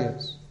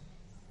acharyas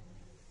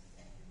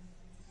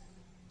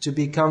to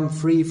become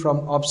free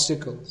from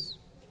obstacles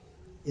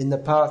in the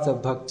path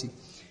of bhakti.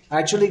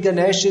 Actually,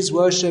 Ganesh is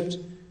worshipped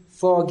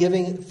for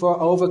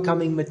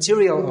overcoming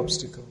material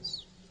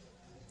obstacles,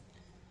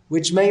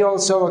 which may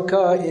also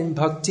occur in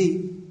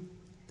bhakti.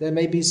 There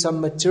may be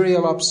some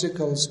material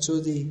obstacles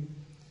to the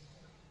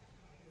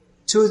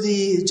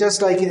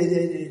just like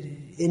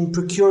in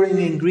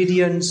procuring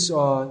ingredients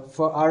or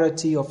for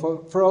arati or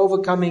for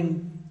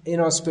overcoming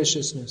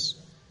inauspiciousness.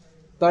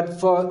 But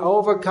for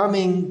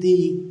overcoming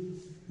the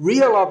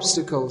real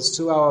obstacles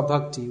to our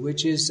bhakti,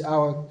 which is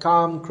our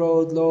kam,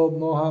 krodh, lobh,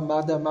 moha,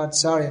 mada,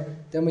 matsarya,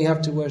 then we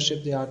have to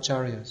worship the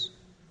acharyas.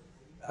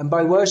 And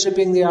by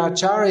worshipping the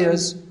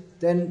acharyas,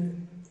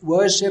 then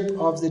worship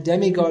of the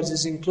demigods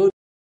is included.